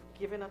you've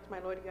given us, my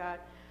Lord God.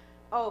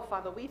 Oh,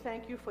 Father, we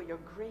thank you for your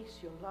grace,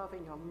 your love,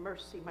 and your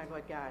mercy, my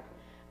Lord God.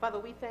 Father,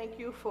 we thank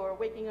you for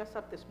waking us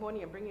up this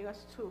morning and bringing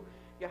us to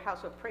your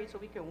house of praise so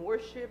we can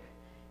worship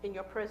in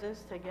your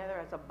presence together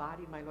as a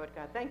body, my Lord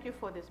God. Thank you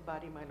for this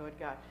body, my Lord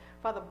God.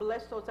 Father,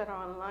 bless those that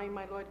are online,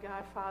 my Lord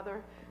God.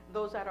 Father,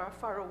 those that are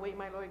far away,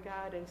 my Lord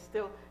God, and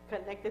still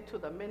connected to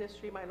the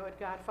ministry, my Lord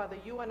God. Father,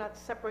 you are not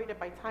separated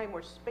by time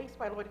or space,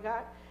 my Lord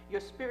God.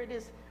 Your spirit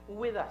is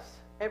with us,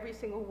 every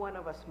single one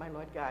of us, my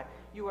Lord God.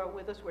 You are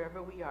with us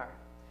wherever we are.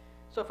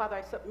 So, Father,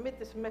 I submit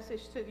this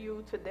message to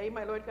you today,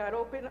 my Lord God.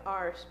 Open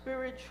our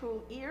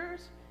spiritual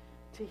ears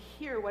to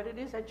hear what it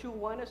is that you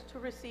want us to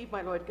receive,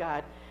 my Lord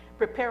God.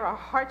 Prepare our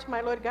hearts,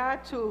 my Lord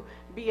God, to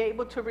be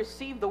able to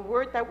receive the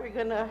word that we're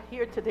going to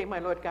hear today, my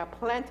Lord God.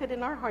 Plant it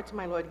in our hearts,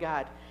 my Lord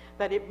God,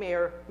 that it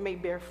may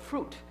bear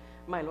fruit,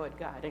 my Lord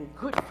God, and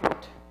good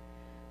fruit.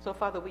 So,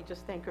 Father, we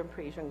just thank you and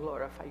praise you and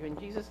glorify you. In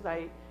Jesus'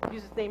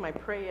 name I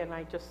pray, and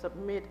I just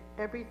submit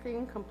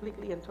everything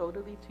completely and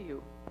totally to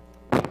you.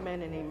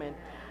 Amen and amen.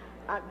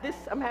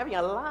 I'm having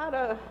a lot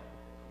of,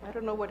 I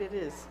don't know what it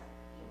is.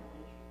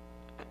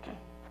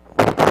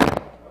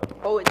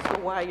 Oh, it's the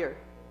wire.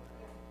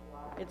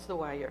 It's the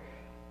wire.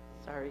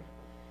 Sorry.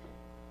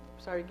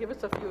 Give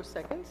us a few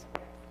seconds.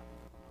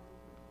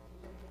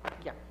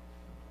 Yeah.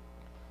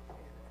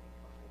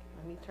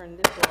 Let me turn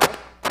this off.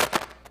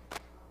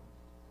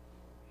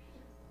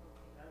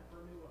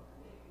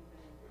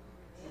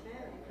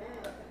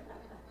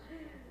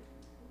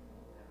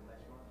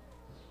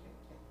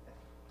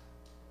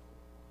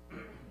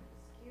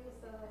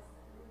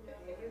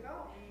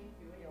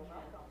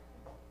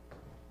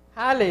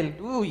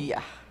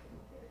 Hallelujah.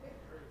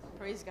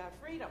 Praise God.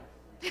 Freedom.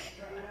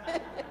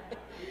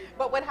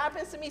 But what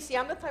happens to me, see,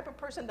 I'm the type of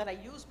person that I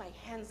use my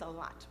hands a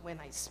lot when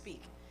I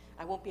speak.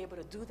 I won't be able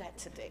to do that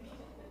today.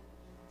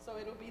 So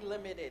it'll be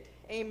limited.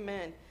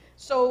 Amen.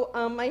 So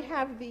I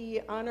have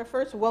the honor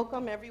first.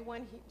 Welcome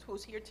everyone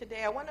who's here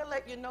today. I want to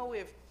let you know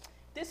if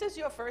this is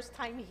your first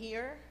time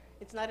here,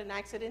 it's not an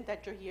accident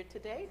that you're here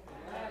today.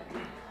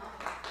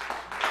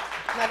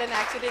 It's not an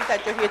accident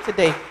that you're here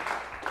today.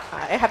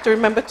 I have to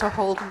remember to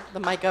hold the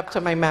mic up to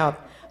my mouth.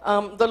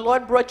 The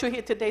Lord brought you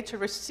here today to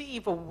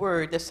receive a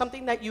word. There's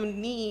something that you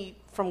need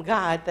from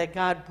God that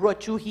God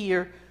brought you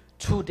here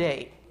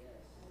today.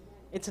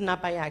 It's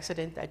not by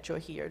accident that you're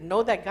here.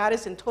 Know that God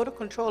is in total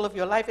control of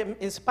your life.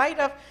 In spite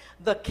of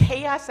the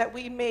chaos that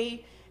we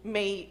may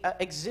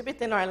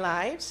exhibit in our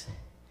lives,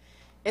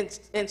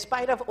 in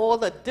spite of all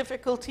the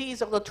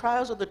difficulties, of the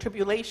trials, of the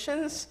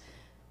tribulations,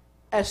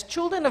 as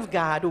children of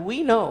God,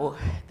 we know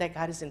that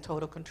God is in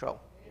total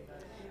control.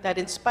 That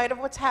in spite of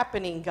what's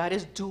happening, God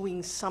is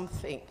doing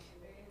something.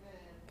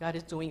 God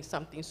is doing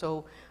something.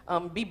 So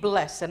be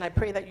blessed, and I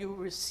pray that you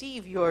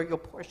receive your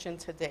portion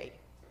today.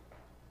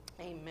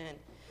 Amen.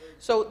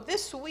 So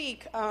this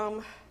week,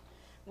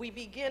 we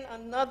begin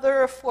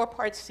another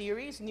 4-part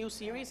series, new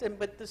series,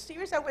 but the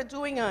series that we're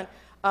doing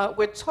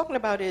we're talking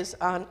about is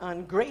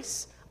on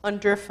grace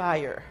under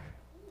fire.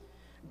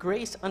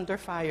 Grace under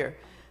fire.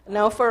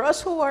 Now, for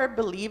us who are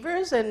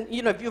believers, and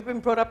if you've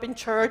been brought up in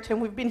church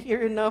and we've been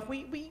here enough,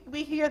 we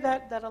hear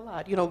that a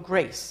lot.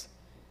 Grace.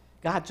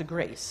 God's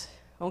grace,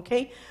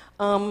 okay?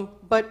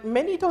 But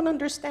many don't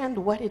understand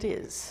what it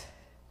is.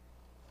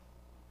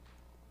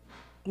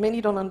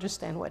 Many don't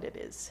understand what it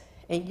is,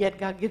 and yet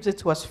God gives it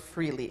to us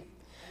freely.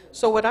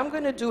 So what I'm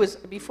going to do is,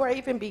 before I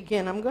even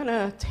begin, I'm going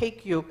to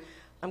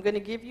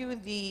give you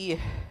the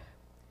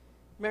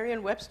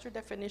Merriam-Webster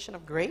definition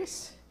of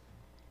grace,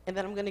 and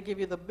then I'm going to give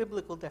you the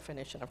biblical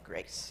definition of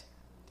grace.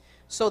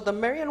 So the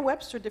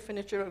Merriam-Webster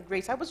definition of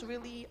grace, I was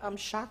really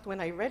shocked when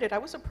I read it. I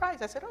was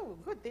surprised. I said, "Oh,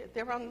 good, they're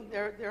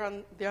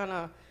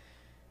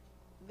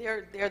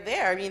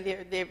there. I mean,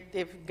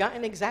 they've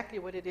gotten exactly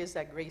what it is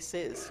that grace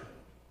is."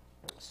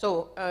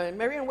 So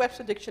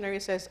Merriam-Webster dictionary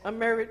says,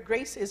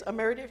 grace is a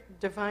merited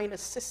divine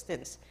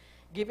assistance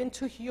given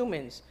to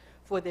humans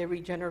for their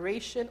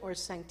regeneration or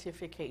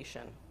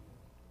sanctification.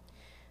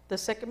 The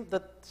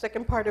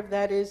second part of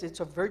that is it's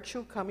a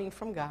virtue coming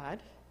from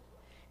God.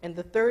 And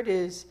the third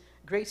is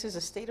grace is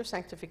a state of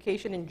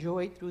sanctification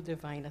enjoyed through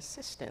divine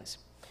assistance.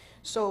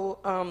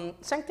 So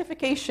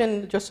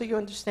sanctification, just so you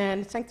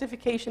understand,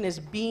 sanctification is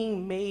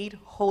being made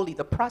holy,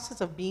 the process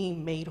of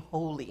being made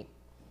holy.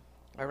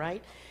 All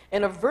right?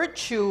 And a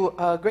virtue,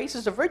 grace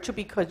is a virtue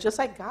because just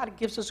like God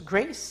gives us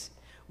grace,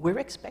 we're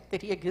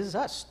expected, He gives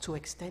us to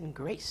extend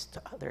grace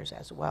to others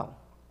as well.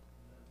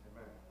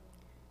 Amen.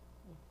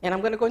 And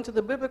I'm going to go into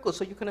the biblical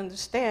so you can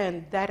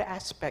understand that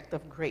aspect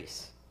of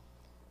grace.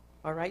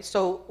 All right?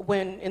 So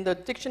when in the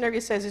dictionary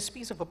it says it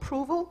speaks of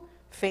approval,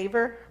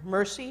 favor,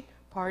 mercy,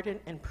 pardon,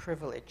 and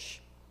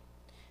privilege.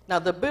 Now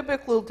the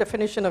biblical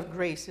definition of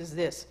grace is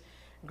this.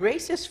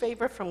 Grace is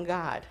favor from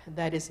God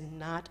that is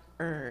not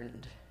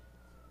earned.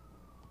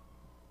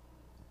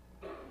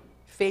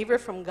 Favor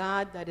from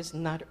God that is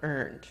not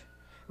earned.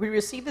 We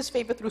receive this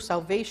favor through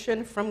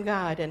salvation from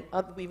God, and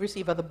we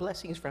receive other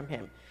blessings from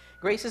Him.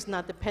 Grace is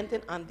not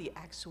dependent on the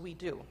acts we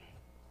do,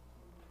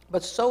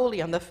 but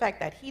solely on the fact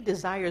that He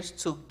desires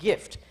to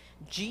gift,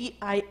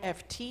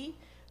 G-I-F-T,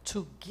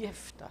 to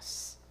gift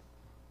us.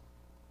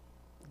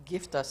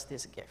 Gift us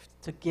this gift,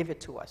 to give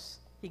it to us.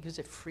 He gives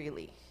it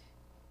freely.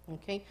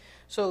 Okay?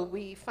 So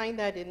we find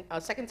that in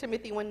 2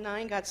 Timothy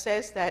 1:9, God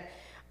says that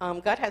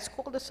God has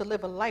called us to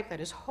live a life that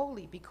is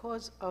holy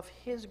because of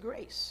His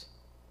grace.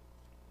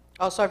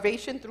 Our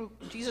salvation through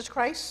Jesus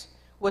Christ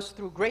was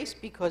through grace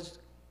because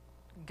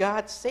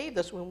God saved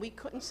us when we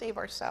couldn't save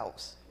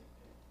ourselves.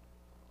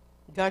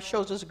 God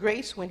shows us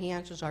grace when He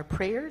answers our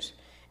prayers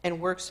and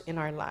works in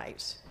our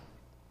lives.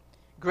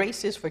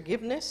 Grace is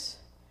forgiveness.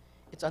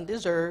 It's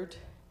undeserved.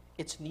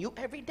 It's new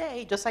every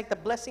day, just like the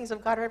blessings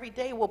of God are every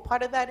day. Well,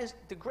 part of that is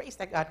the grace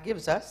that God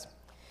gives us.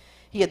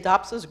 He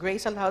adopts us.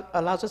 Grace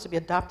allows us to be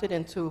adopted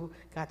into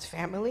God's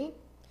family.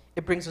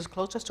 It brings us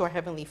closer to our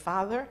Heavenly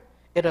Father.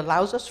 It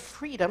allows us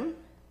freedom,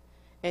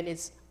 and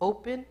it's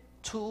open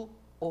to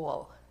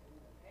all.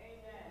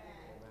 Amen.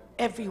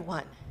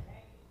 Everyone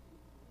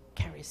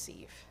can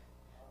receive.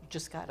 You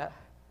just got to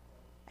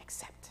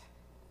accept.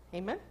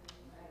 Amen?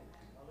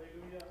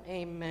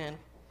 Amen.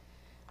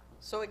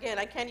 So again,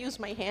 I can't use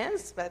my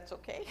hands. That's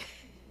okay.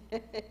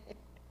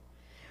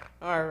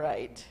 All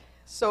right.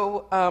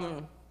 So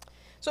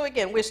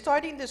again, we're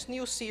starting this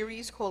new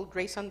series called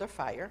Grace Under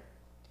Fire.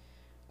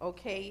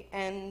 Okay,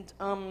 and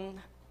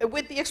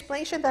with the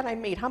explanation that I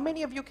made, how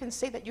many of you can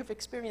say that you've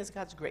experienced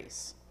God's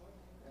grace?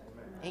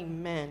 Amen.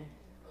 Amen.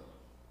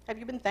 Have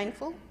you been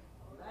thankful?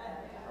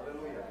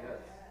 Hallelujah,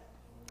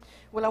 yes.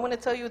 Well, I want to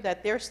tell you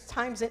that there are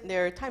times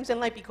in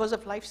life because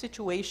of life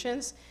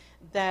situations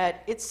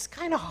that it's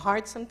kind of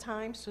hard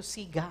sometimes to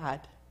see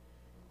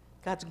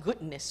God's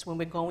goodness when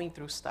we're going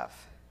through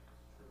stuff.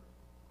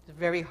 It's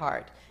very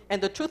hard.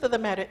 And the truth of the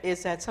matter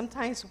is that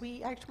sometimes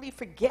we actually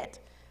forget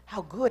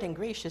how good and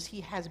gracious He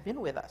has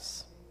been with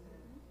us.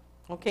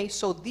 Okay,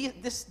 so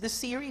this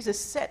series is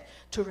set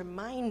to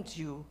remind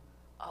you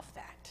of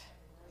that,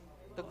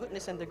 the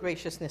goodness and the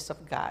graciousness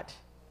of God.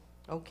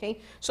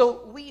 Okay,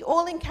 so we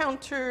all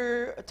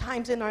encounter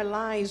times in our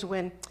lives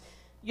when,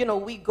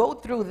 we go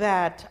through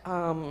that,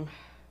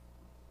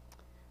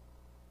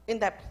 in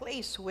that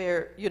place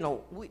where,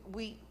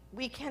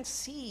 we can't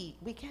see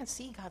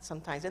God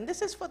sometimes. And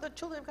this is for the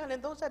children of God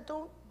and those that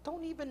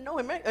don't even know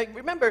Him.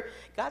 Remember,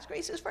 God's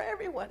grace is for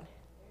everyone.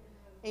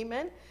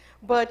 Amen?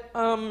 But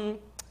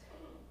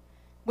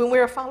when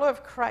we're a follower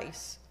of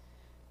Christ,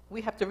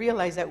 we have to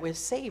realize that we're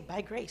saved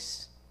by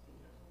grace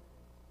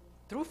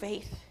through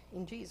faith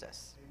in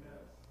Jesus. Amen.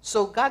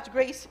 So God's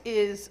grace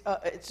is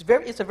it's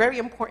a very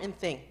important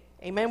thing.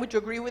 Amen? Would you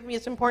agree with me?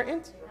 It's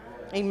important?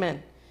 Amen.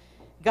 Amen.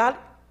 God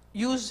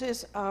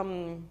uses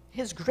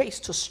His grace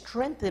to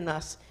strengthen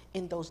us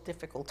in those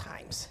difficult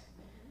times.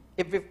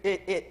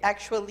 It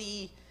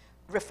actually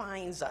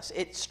refines us.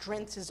 It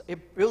strengthens,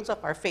 it builds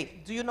up our faith.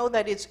 Do you know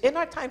that it's in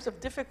our times of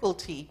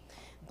difficulty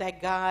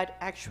that God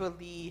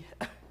actually,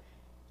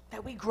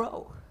 that we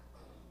grow?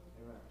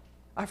 Amen.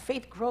 Our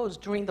faith grows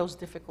during those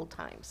difficult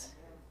times.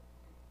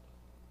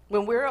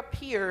 When we're up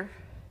here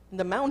in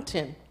the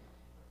mountain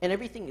and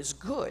everything is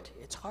good,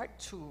 it's hard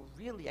to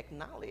really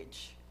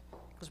acknowledge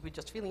because we're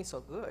just feeling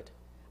so good.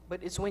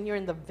 But it's when you're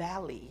in the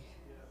valley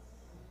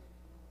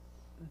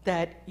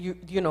that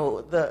you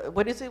know,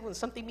 what is it when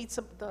something meets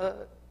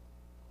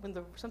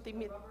something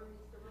meets,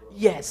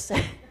 yes.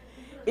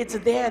 It's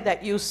there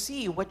that you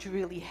see what you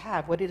really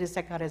have, what it is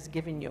that God has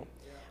given you.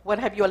 What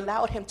have you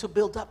allowed him to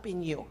build up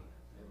in you?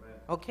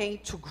 Okay,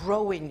 to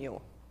grow in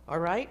you, all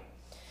right?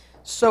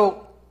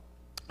 So,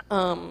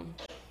 count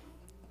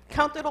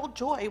it all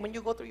joy when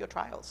you go through your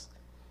trials.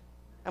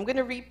 I'm going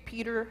to read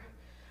Peter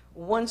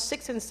 1,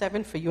 6 and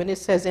 7 for you, and it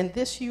says, "In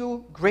this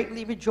you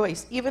greatly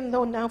rejoice, even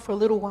though now for a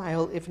little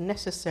while, if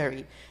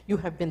necessary, you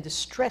have been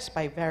distressed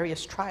by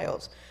various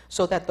trials,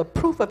 so that the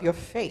proof of your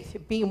faith,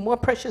 being more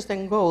precious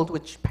than gold,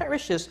 which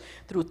perishes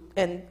through,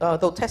 and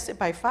though tested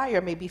by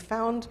fire, may be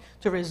found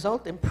to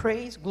result in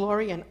praise,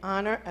 glory, and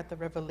honor at the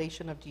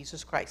revelation of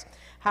Jesus Christ."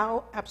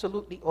 How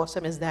absolutely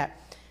awesome is that?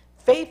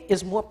 Faith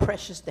is more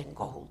precious than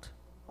gold.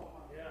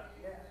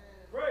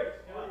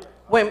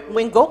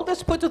 When gold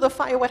is put to the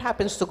fire, what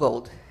happens to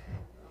gold?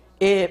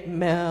 It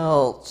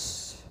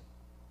melts.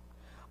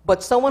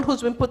 But someone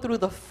who's been put through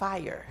the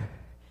fire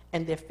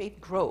and their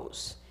faith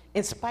grows,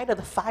 in spite of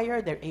the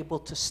fire, they're able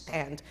to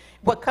stand.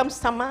 What comes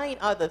to mind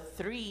are the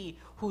three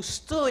who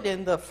stood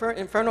in the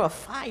inferno of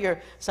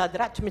fire,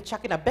 Shadrach,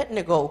 Meshach, and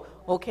Abednego,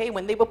 okay,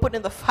 when they were put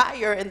in the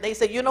fire, and they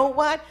said, you know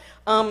what,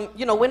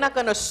 we're not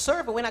going to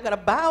serve, we're not going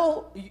to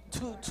bow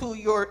to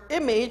your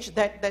image,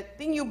 that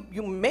thing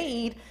you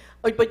made.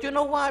 But you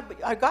know what?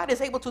 Our God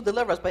is able to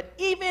deliver us. But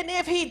even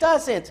if he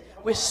doesn't,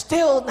 we're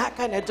still not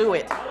going to do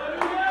it.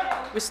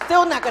 We're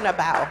still not going to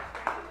bow.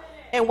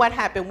 And what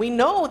happened? We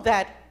know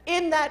that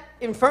in that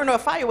inferno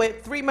of fire where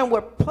three men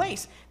were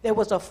placed, there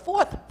was a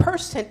fourth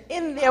person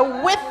in there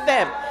with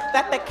them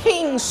that the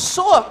king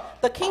saw.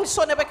 The king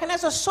saw,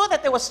 Nebuchadnezzar saw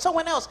that there was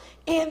someone else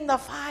in the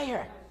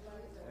fire.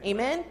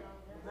 Amen?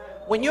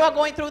 When you are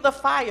going through the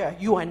fire,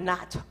 you are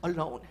not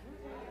alone.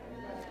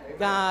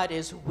 God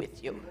is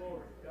with you.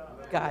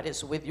 God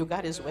is with you.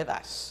 God is with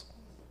us.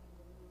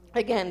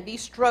 Again,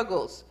 these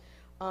struggles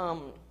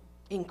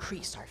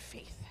increase our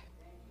faith.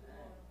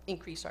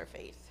 Increase our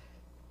faith.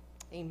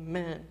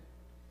 Amen.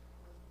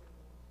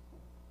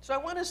 So I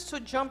want us to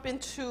jump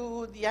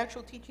into the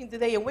actual teaching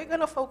today, and we're going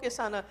to focus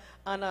on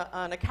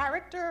a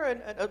character,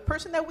 and a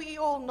person that we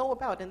all know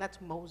about, and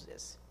that's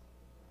Moses.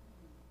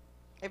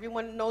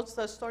 Everyone knows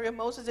the story of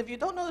Moses. If you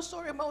don't know the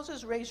story of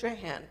Moses, raise your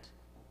hand.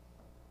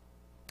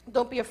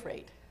 Don't be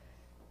afraid.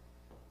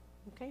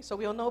 Okay, so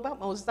we all know about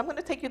Moses. I'm going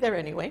to take you there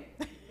anyway.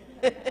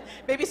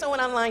 Maybe someone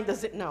online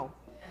doesn't know.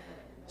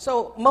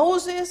 So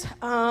Moses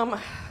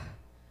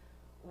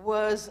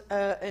was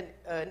an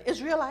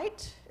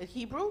Israelite, a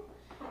Hebrew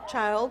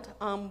child,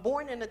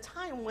 born in a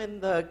time when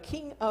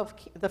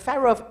the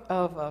Pharaoh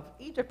of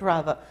Egypt,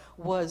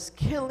 was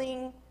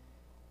killing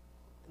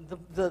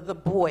the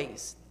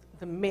boys,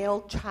 the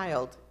male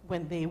child,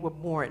 when they were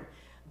born.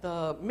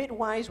 The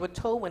midwives were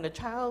told when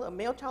a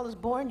male child is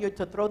born, you're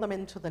to throw them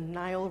into the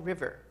Nile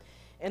River.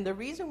 And the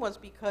reason was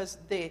because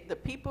the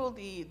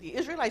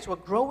Israelites were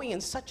growing in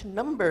such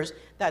numbers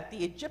that the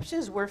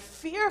Egyptians were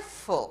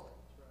fearful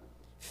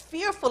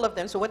of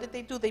them. So what did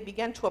they do? They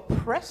began to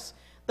oppress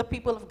the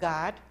people of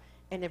God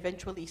and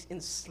eventually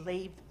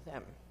enslaved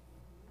them.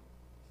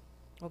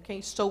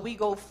 Okay, so we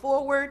go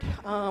forward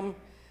in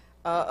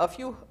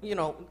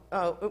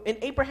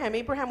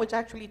Abraham was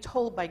actually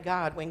told by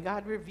God, when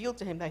God revealed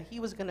to him that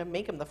he was going to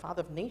make him the father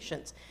of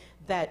nations,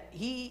 that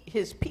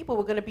his people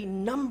were going to be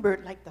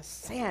numbered like the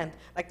sand,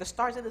 like the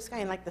stars in the sky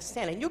and like the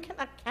sand. And you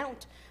cannot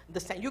count the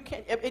sand. You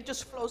can't, it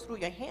just flows through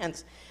your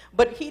hands.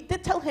 But he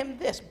did tell him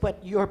this,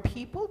 but your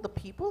people,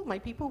 my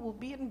people will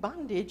be in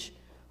bondage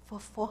for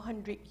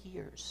 400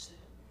 years.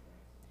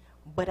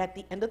 But at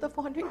the end of the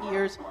 400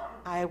 years,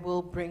 I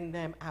will bring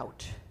them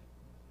out.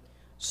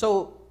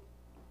 So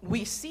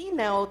we see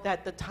now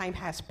that the time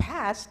has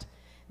passed.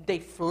 They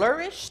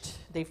flourished,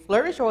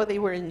 or they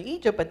were in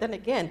Egypt, but then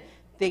again,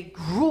 they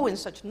grew in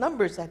such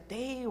numbers that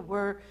they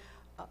were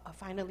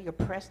finally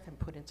oppressed and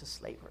put into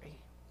slavery.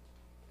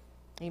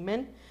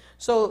 Amen?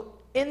 So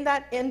in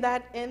that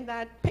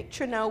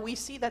picture now, we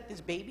see that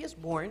this baby is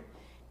born,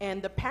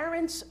 and the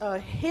parents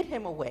hid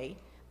him away.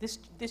 This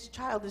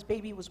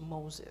baby was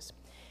Moses.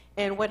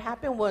 And what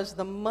happened was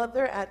the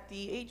mother, at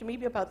the age of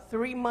maybe about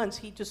 3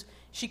 months,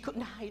 she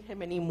couldn't hide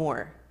him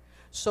anymore.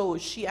 So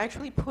she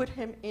actually put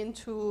him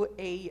into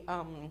a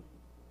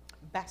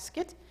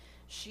basket.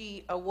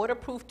 She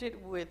waterproofed it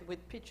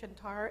with pitch and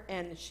tar,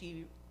 and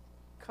she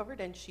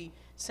covered, and she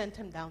sent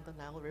him down the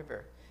Nile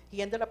River.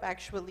 He ended up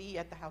actually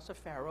at the house of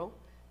Pharaoh.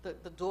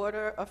 The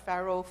daughter of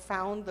Pharaoh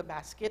found the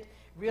basket,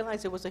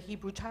 realized it was a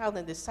Hebrew child,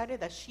 and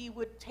decided that she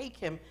would take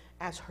him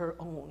as her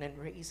own and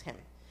raise him.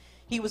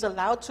 He was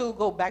allowed to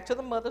go back to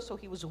the mother, so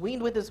he was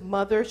weaned with his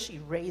mother. She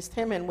raised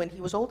him, and when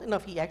he was old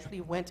enough, he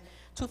actually went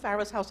to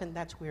Pharaoh's house, and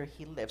that's where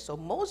he lived. So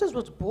Moses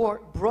was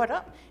brought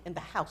up in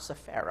the house of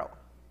Pharaoh.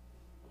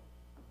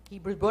 He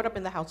was brought up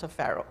in the house of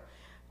Pharaoh.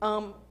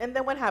 And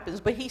then what happens?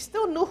 But he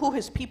still knew who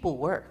his people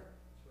were.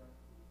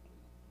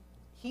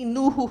 He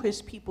knew who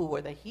his people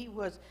were, that he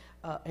was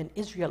an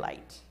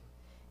Israelite.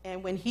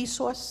 And when he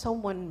saw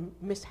someone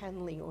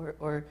mishandling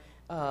or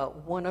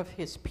one of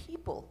his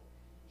people,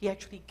 he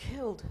actually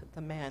killed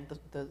the man,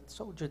 the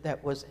soldier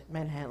that was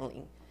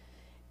manhandling.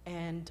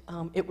 And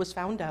it was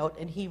found out,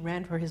 and he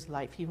ran for his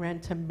life. He ran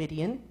to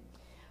Midian,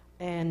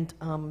 and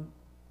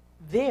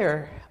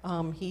there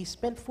he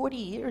spent 40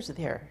 years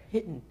there,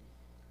 hidden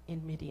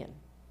in Midian.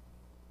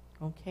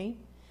 Okay?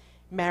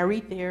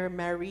 Married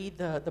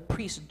the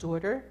priest's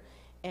daughter,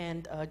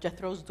 and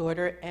Jethro's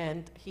daughter,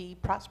 and he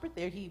prospered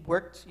there. He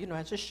worked,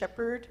 as a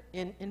shepherd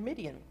in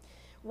Midian.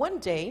 One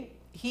day,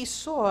 he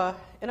saw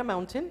in a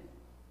mountain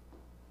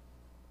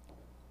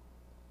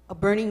a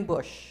burning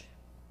bush,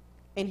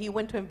 and he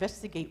went to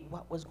investigate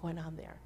what was going on there.